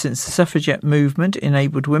 years since the suffragette movement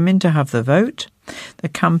enabled women to have the vote. The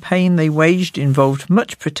campaign they waged involved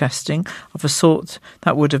much protesting of a sort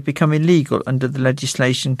that would have become illegal under the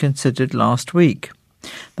legislation considered last week.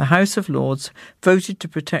 The House of Lords voted to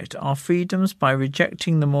protect our freedoms by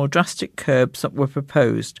rejecting the more drastic curbs that were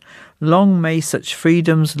proposed. Long may such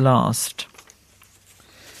freedoms last.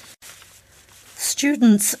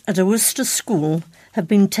 Students at a Worcester school have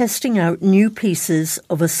been testing out new pieces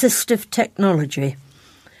of assistive technology.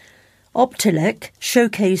 Optilec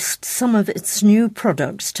showcased some of its new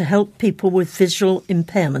products to help people with visual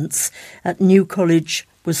impairments at New College,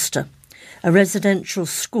 Worcester, a residential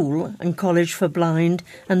school and college for blind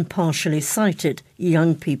and partially sighted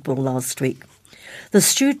young people last week. The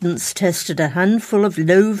students tested a handful of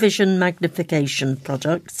low-vision magnification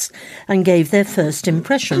products and gave their first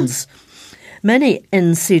impressions. Many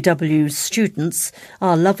NCW students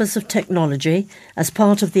are lovers of technology. As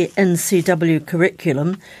part of the NCW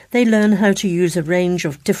curriculum, they learn how to use a range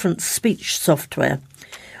of different speech software.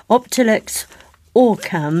 Optilec's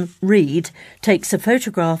Orcam Read takes a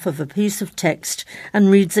photograph of a piece of text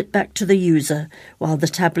and reads it back to the user, while the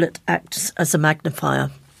tablet acts as a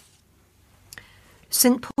magnifier.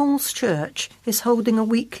 St Paul's Church is holding a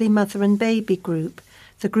weekly mother and baby group.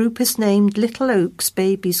 The group is named Little Oaks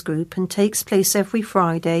Babies Group and takes place every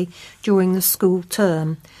Friday during the school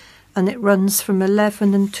term, and it runs from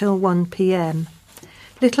 11 until 1 p.m.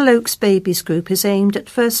 Little Oaks Babies Group is aimed at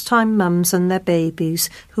first-time mums and their babies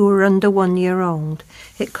who are under 1 year old.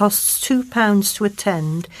 It costs £2 to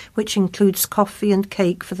attend, which includes coffee and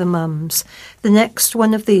cake for the mums. The next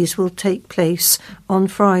one of these will take place on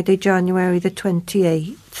Friday, January the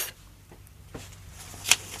 28th.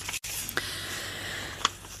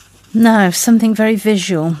 Now, something very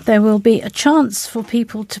visual. There will be a chance for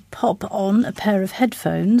people to pop on a pair of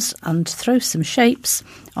headphones and throw some shapes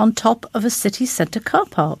on top of a city centre car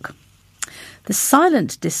park. The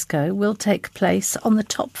silent disco will take place on the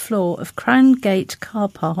top floor of Crown Gate car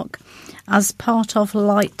park as part of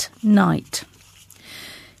Light Night.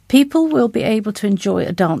 People will be able to enjoy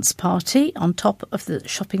a dance party on top of the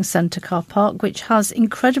shopping centre car park, which has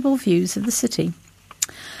incredible views of the city.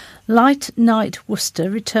 Light Night Worcester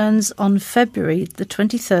returns on February the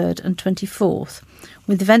 23rd and 24th,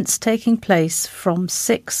 with events taking place from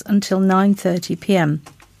 6 until 9:30 p.m.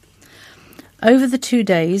 Over the 2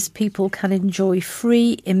 days, people can enjoy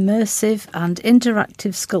free, immersive and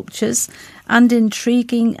interactive sculptures and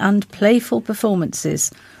intriguing and playful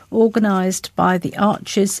performances organised by the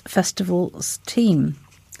Arches Festivals team.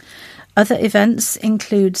 Other events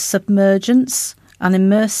include Submergence, an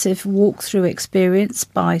immersive walkthrough experience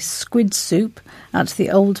by Squid Soup at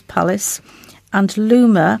the Old Palace, and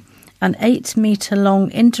Luma, an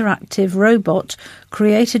 8-metre-long interactive robot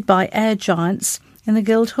created by Air Giants in the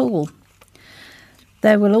Guildhall.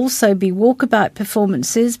 There will also be walkabout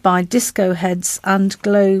performances by Disco Heads and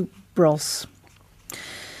Glow Bros.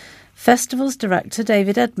 Festivals Director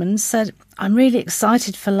David Edmonds said, "I'm really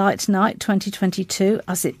excited for Light Night 2022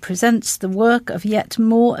 as it presents the work of yet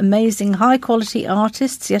more amazing high-quality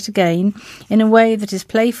artists yet again in a way that is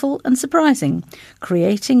playful and surprising,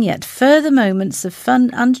 creating yet further moments of fun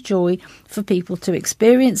and joy for people to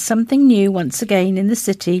experience something new once again in the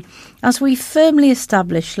city as we firmly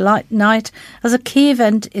establish Light Night as a key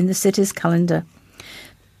event in the city's calendar."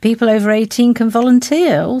 People over 18 can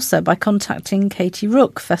volunteer also by contacting Katie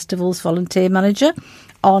Rook, Festival's volunteer manager,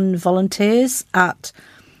 on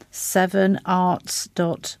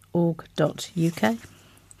volunteers@severnarts.org.uk.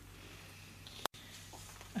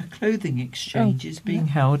 A clothing exchange is being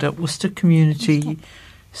held at Worcester Community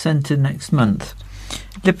Centre next month.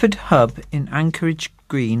 Lippard Hub in Anchorage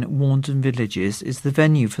Green, Warndon Villages is the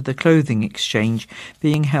venue for the clothing exchange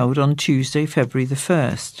being held on Tuesday, February the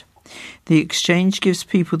 1st. The exchange gives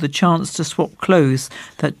people the chance to swap clothes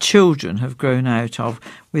that children have grown out of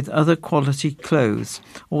with other quality clothes,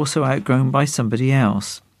 also outgrown by somebody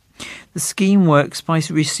else. The scheme works by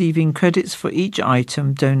receiving credits for each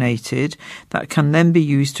item donated that can then be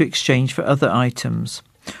used to exchange for other items.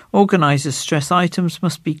 Organisers stress items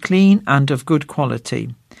must be clean and of good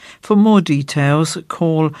quality. For more details,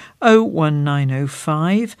 call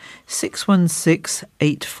 01905 616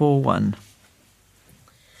 841.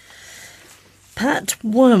 Pat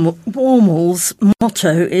Wormall's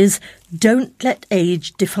motto is "Don't let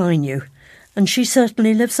age define you," and she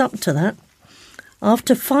certainly lives up to that.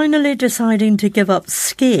 After finally deciding to give up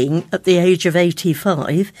skiing at the age of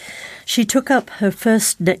 85, she took up her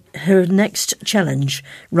next challenge,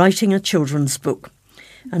 writing a children's book.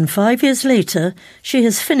 And 5 years later, she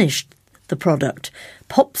has finished the product,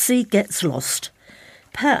 Popsy Gets Lost.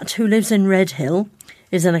 Pat, who lives in Redhill,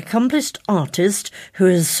 is an accomplished artist who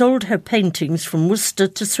has sold her paintings from Worcester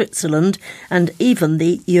to Switzerland and even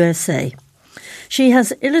the USA. She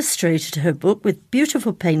has illustrated her book with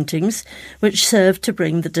beautiful paintings which serve to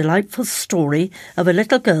bring the delightful story of a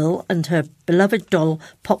little girl and her beloved doll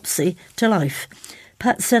Popsy to life.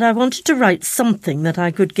 Pat said, "I wanted to write something that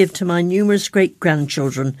I could give to my numerous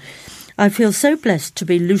great-grandchildren. I feel so blessed to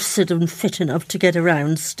be lucid and fit enough to get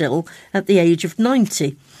around still at the age of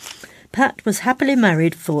 90. Pat was happily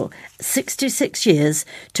married for 66 years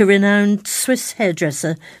to renowned Swiss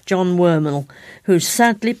hairdresser John Wormall, who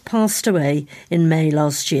sadly passed away in May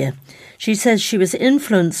last year. She says she was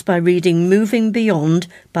influenced by reading Moving Beyond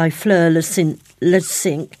by Fleur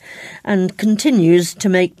Lesink and continues to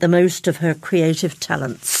make the most of her creative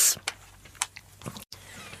talents.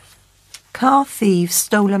 Car thieves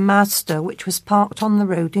stole a Mazda which was parked on the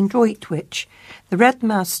road in Droitwich. The red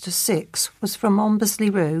Mazda 6 was from Ombersley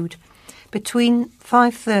Road between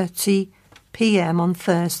 5:30 p.m. on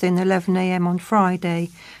Thursday and 11 a.m. on Friday.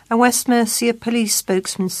 A West Mercia police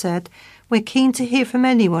spokesman said, "We're keen to hear from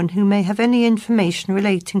anyone who may have any information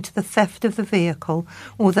relating to the theft of the vehicle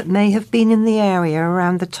or that may have been in the area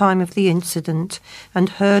around the time of the incident and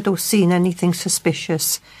heard or seen anything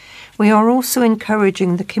suspicious. We are also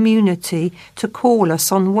encouraging the community to call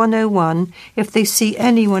us on 101 if they see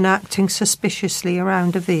anyone acting suspiciously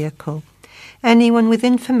around a vehicle. Anyone with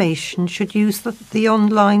information should use the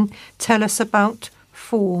online Tell Us About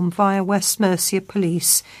form via West Mercia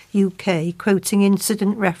Police UK, quoting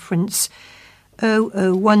incident reference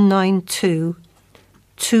 00192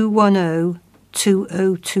 210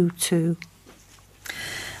 2022.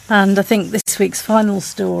 And I think this week's final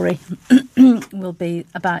story will be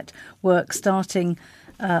about work starting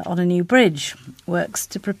on a new bridge. Works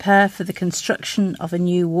to prepare for the construction of a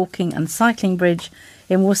new walking and cycling bridge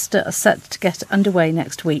in Worcester are set to get underway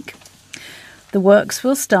next week. The works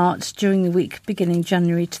will start during the week beginning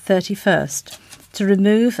January 31st to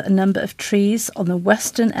remove a number of trees on the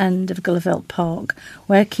western end of Gullavelt Park,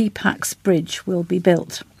 where Keepax Bridge will be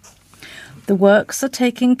built. The works are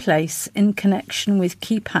taking place in connection with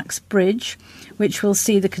Keepax Bridge, which will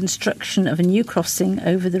see the construction of a new crossing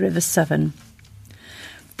over the River Severn.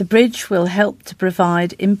 The bridge will help to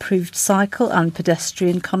provide improved cycle and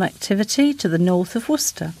pedestrian connectivity to the north of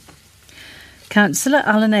Worcester. Councillor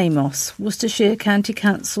Alan Amos, Worcestershire County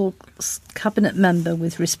Council's Cabinet member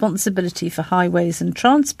with responsibility for highways and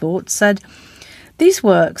transport, said, "These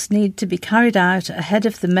works need to be carried out ahead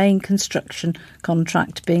of the main construction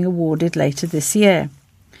contract being awarded later this year.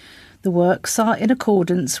 The works are in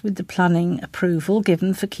accordance with the planning approval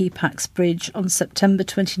given for Keepax Bridge on September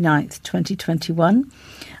 29, 2021,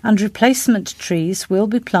 and replacement trees will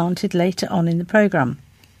be planted later on in the programme.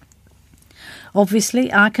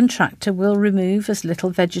 Obviously, our contractor will remove as little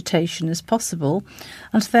vegetation as possible,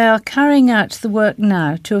 and they are carrying out the work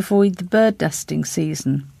now to avoid the bird nesting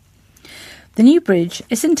season. The new bridge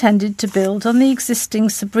is intended to build on the existing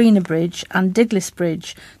Sabrina Bridge and Diglis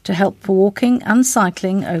Bridge to help for walking and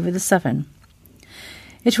cycling over the Severn.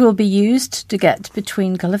 It will be used to get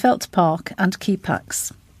between Gulliveldt Park and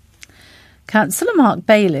Keepax. Councillor Mark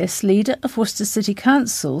Bayliss, leader of Worcester City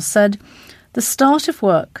Council, said the start of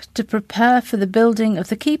work to prepare for the building of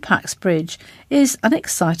the Keepax Bridge is an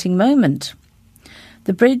exciting moment.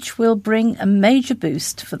 The bridge will bring a major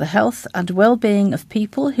boost for the health and well-being of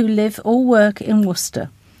people who live or work in Worcester,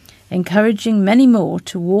 encouraging many more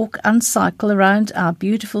to walk and cycle around our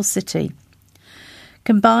beautiful city.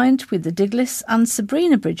 Combined with the Diglis and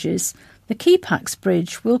Sabrina bridges, the Keepax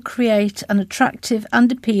Bridge will create an attractive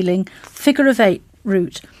and appealing figure-of-eight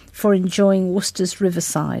route for enjoying Worcester's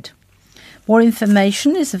riverside. More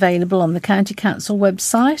information is available on the County Council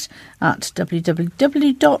website at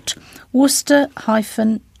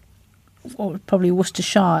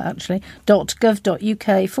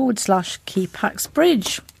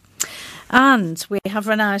www.worcestershire.gov.uk/Keepax And we have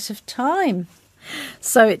run out of time.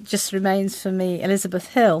 So it just remains for me,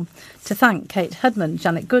 Elizabeth Hill, to thank Kate Hudman,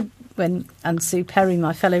 Janet Goodwin and Sue Perry,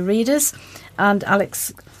 my fellow readers, and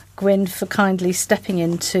Alex Gwynn for kindly stepping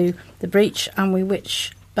into the breach, and we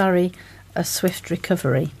wish Barry a swift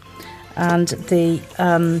recovery. And the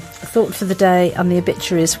thought for the day and the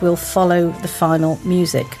obituaries will follow the final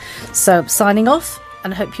music. So signing off,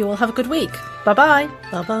 and I hope you all have a good week. Bye-bye.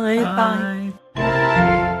 Bye-bye. Bye.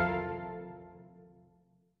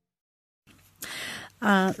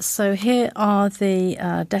 So here are the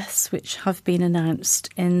deaths which have been announced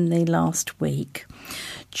in the last week.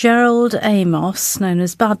 Gerald Amos, known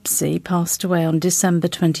as Babsy, passed away on December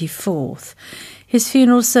 24th. His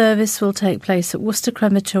funeral service will take place at Worcester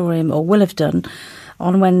Crematorium, or will have done,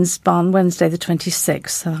 on Wednesday the 26th.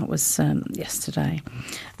 So that was yesterday.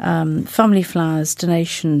 Family flowers,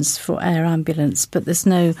 donations for Air Ambulance, but there's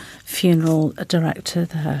no funeral director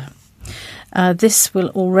there. This will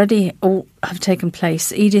already have taken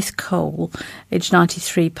place. Edith Cole, aged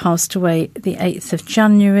 93, passed away the 8th of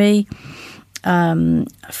January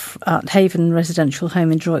at Haven Residential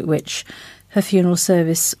Home in Droitwich. Her funeral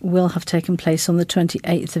service will have taken place on the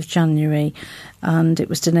 28th of January, and it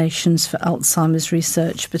was donations for Alzheimer's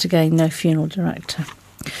research, but again, no funeral director.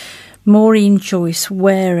 Maureen Joyce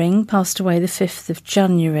Waring passed away the 5th of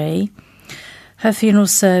January. Her funeral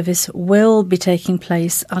service will be taking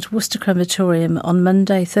place at Worcester Crematorium on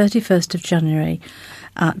Monday, 31st of January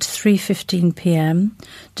at 3:15 p.m.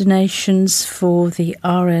 Donations for the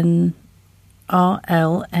RLNI.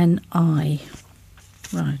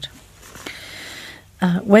 Right.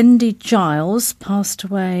 Wendy Giles passed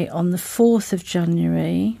away on the 4th of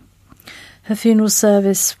January. Her funeral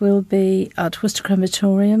service will be at Worcester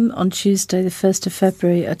Crematorium on Tuesday, the 1st of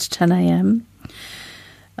February at 10 a.m.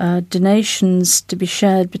 Donations to be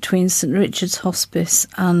shared between St Richard's Hospice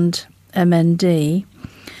and MND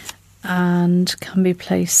and can be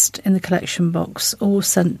placed in the collection box or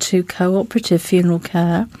sent to Cooperative Funeral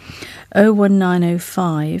Care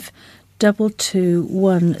 01905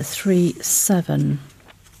 22137.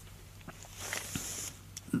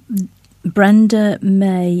 Brenda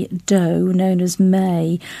May Doe, known as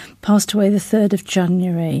May, passed away the 3rd of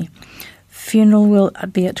January. Funeral will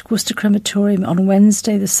be at Worcester Crematorium on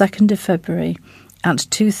Wednesday, the 2nd of February at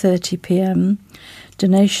 2:30 p.m.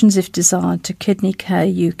 Donations, if desired, to Kidney Care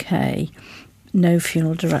UK. No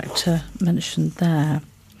funeral director mentioned there.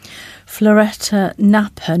 Floretta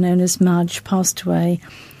Napper, known as Madge, passed away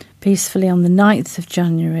peacefully on the 9th of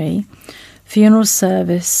January. Funeral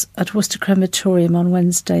service at Worcester Crematorium on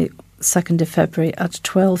Wednesday, 2nd of February at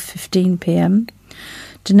 12:15 p.m.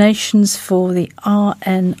 Donations for the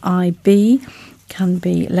RNIB can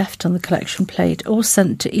be left on the collection plate or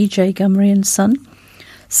sent to E.J. Gummery & Son,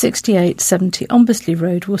 6870 Ombersley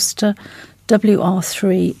Road, Worcester,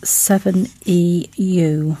 WR3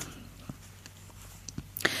 7EU.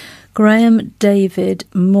 Graham David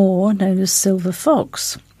Moore, known as Silver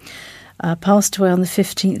Fox, passed away on the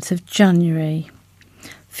 15th of January.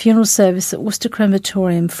 Funeral service at Worcester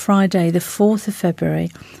Crematorium Friday the 4th of February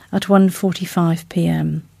at 1:45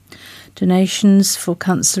 p.m. Donations for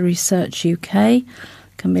Cancer Research UK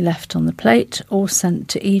can be left on the plate or sent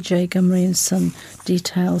to E.J. Gummery & Son,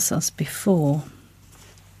 details as before.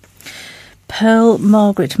 Pearl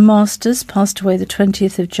Margaret Masters passed away the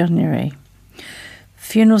 20th of January.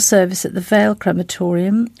 Funeral service at the Vale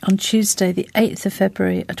Crematorium on Tuesday the 8th of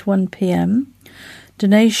February at 1 p.m.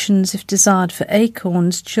 Donations, if desired, for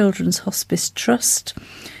Acorns Children's Hospice Trust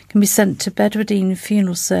can be sent to Bedwardine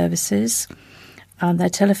Funeral Services, and their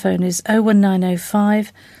telephone is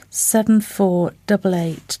 01905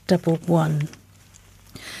 748811.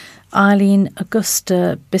 Eileen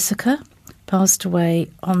Augusta Bissiker passed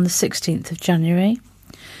away on the 16th of January.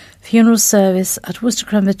 Funeral service at Worcester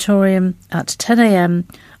Crematorium at 10 a.m.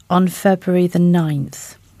 on February the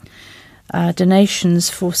 9th. Donations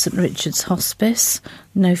for St Richard's Hospice,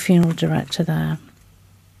 no funeral director there.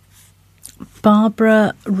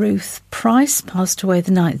 Barbara Ruth Price passed away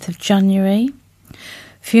the 9th of January.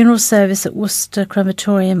 Funeral service at Worcester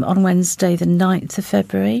Crematorium on Wednesday the 9th of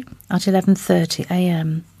February at 11:30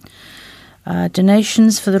 a.m.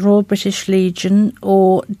 Donations for the Royal British Legion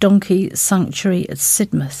or Donkey Sanctuary at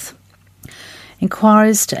Sidmouth.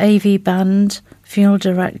 Inquiries to AV Band, funeral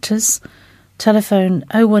directors, telephone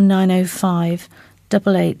 01905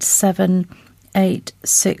 887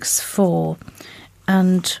 864,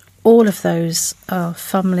 and all of those are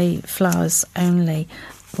family flowers only,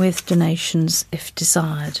 with donations if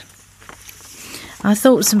desired. Our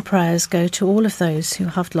thoughts and prayers go to all of those who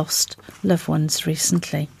have lost loved ones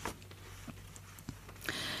recently.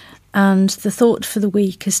 And the thought for the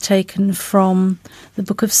week is taken from the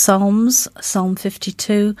book of Psalms, Psalm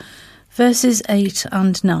 52, verses 8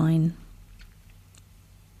 and 9.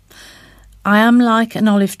 I am like an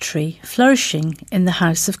olive tree flourishing in the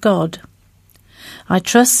house of God. I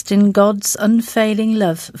trust in God's unfailing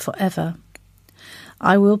love forever.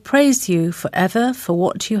 I will praise you forever for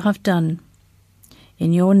what you have done.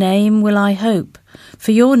 In your name will I hope,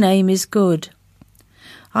 for your name is good.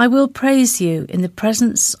 I will praise you in the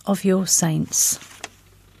presence of your saints.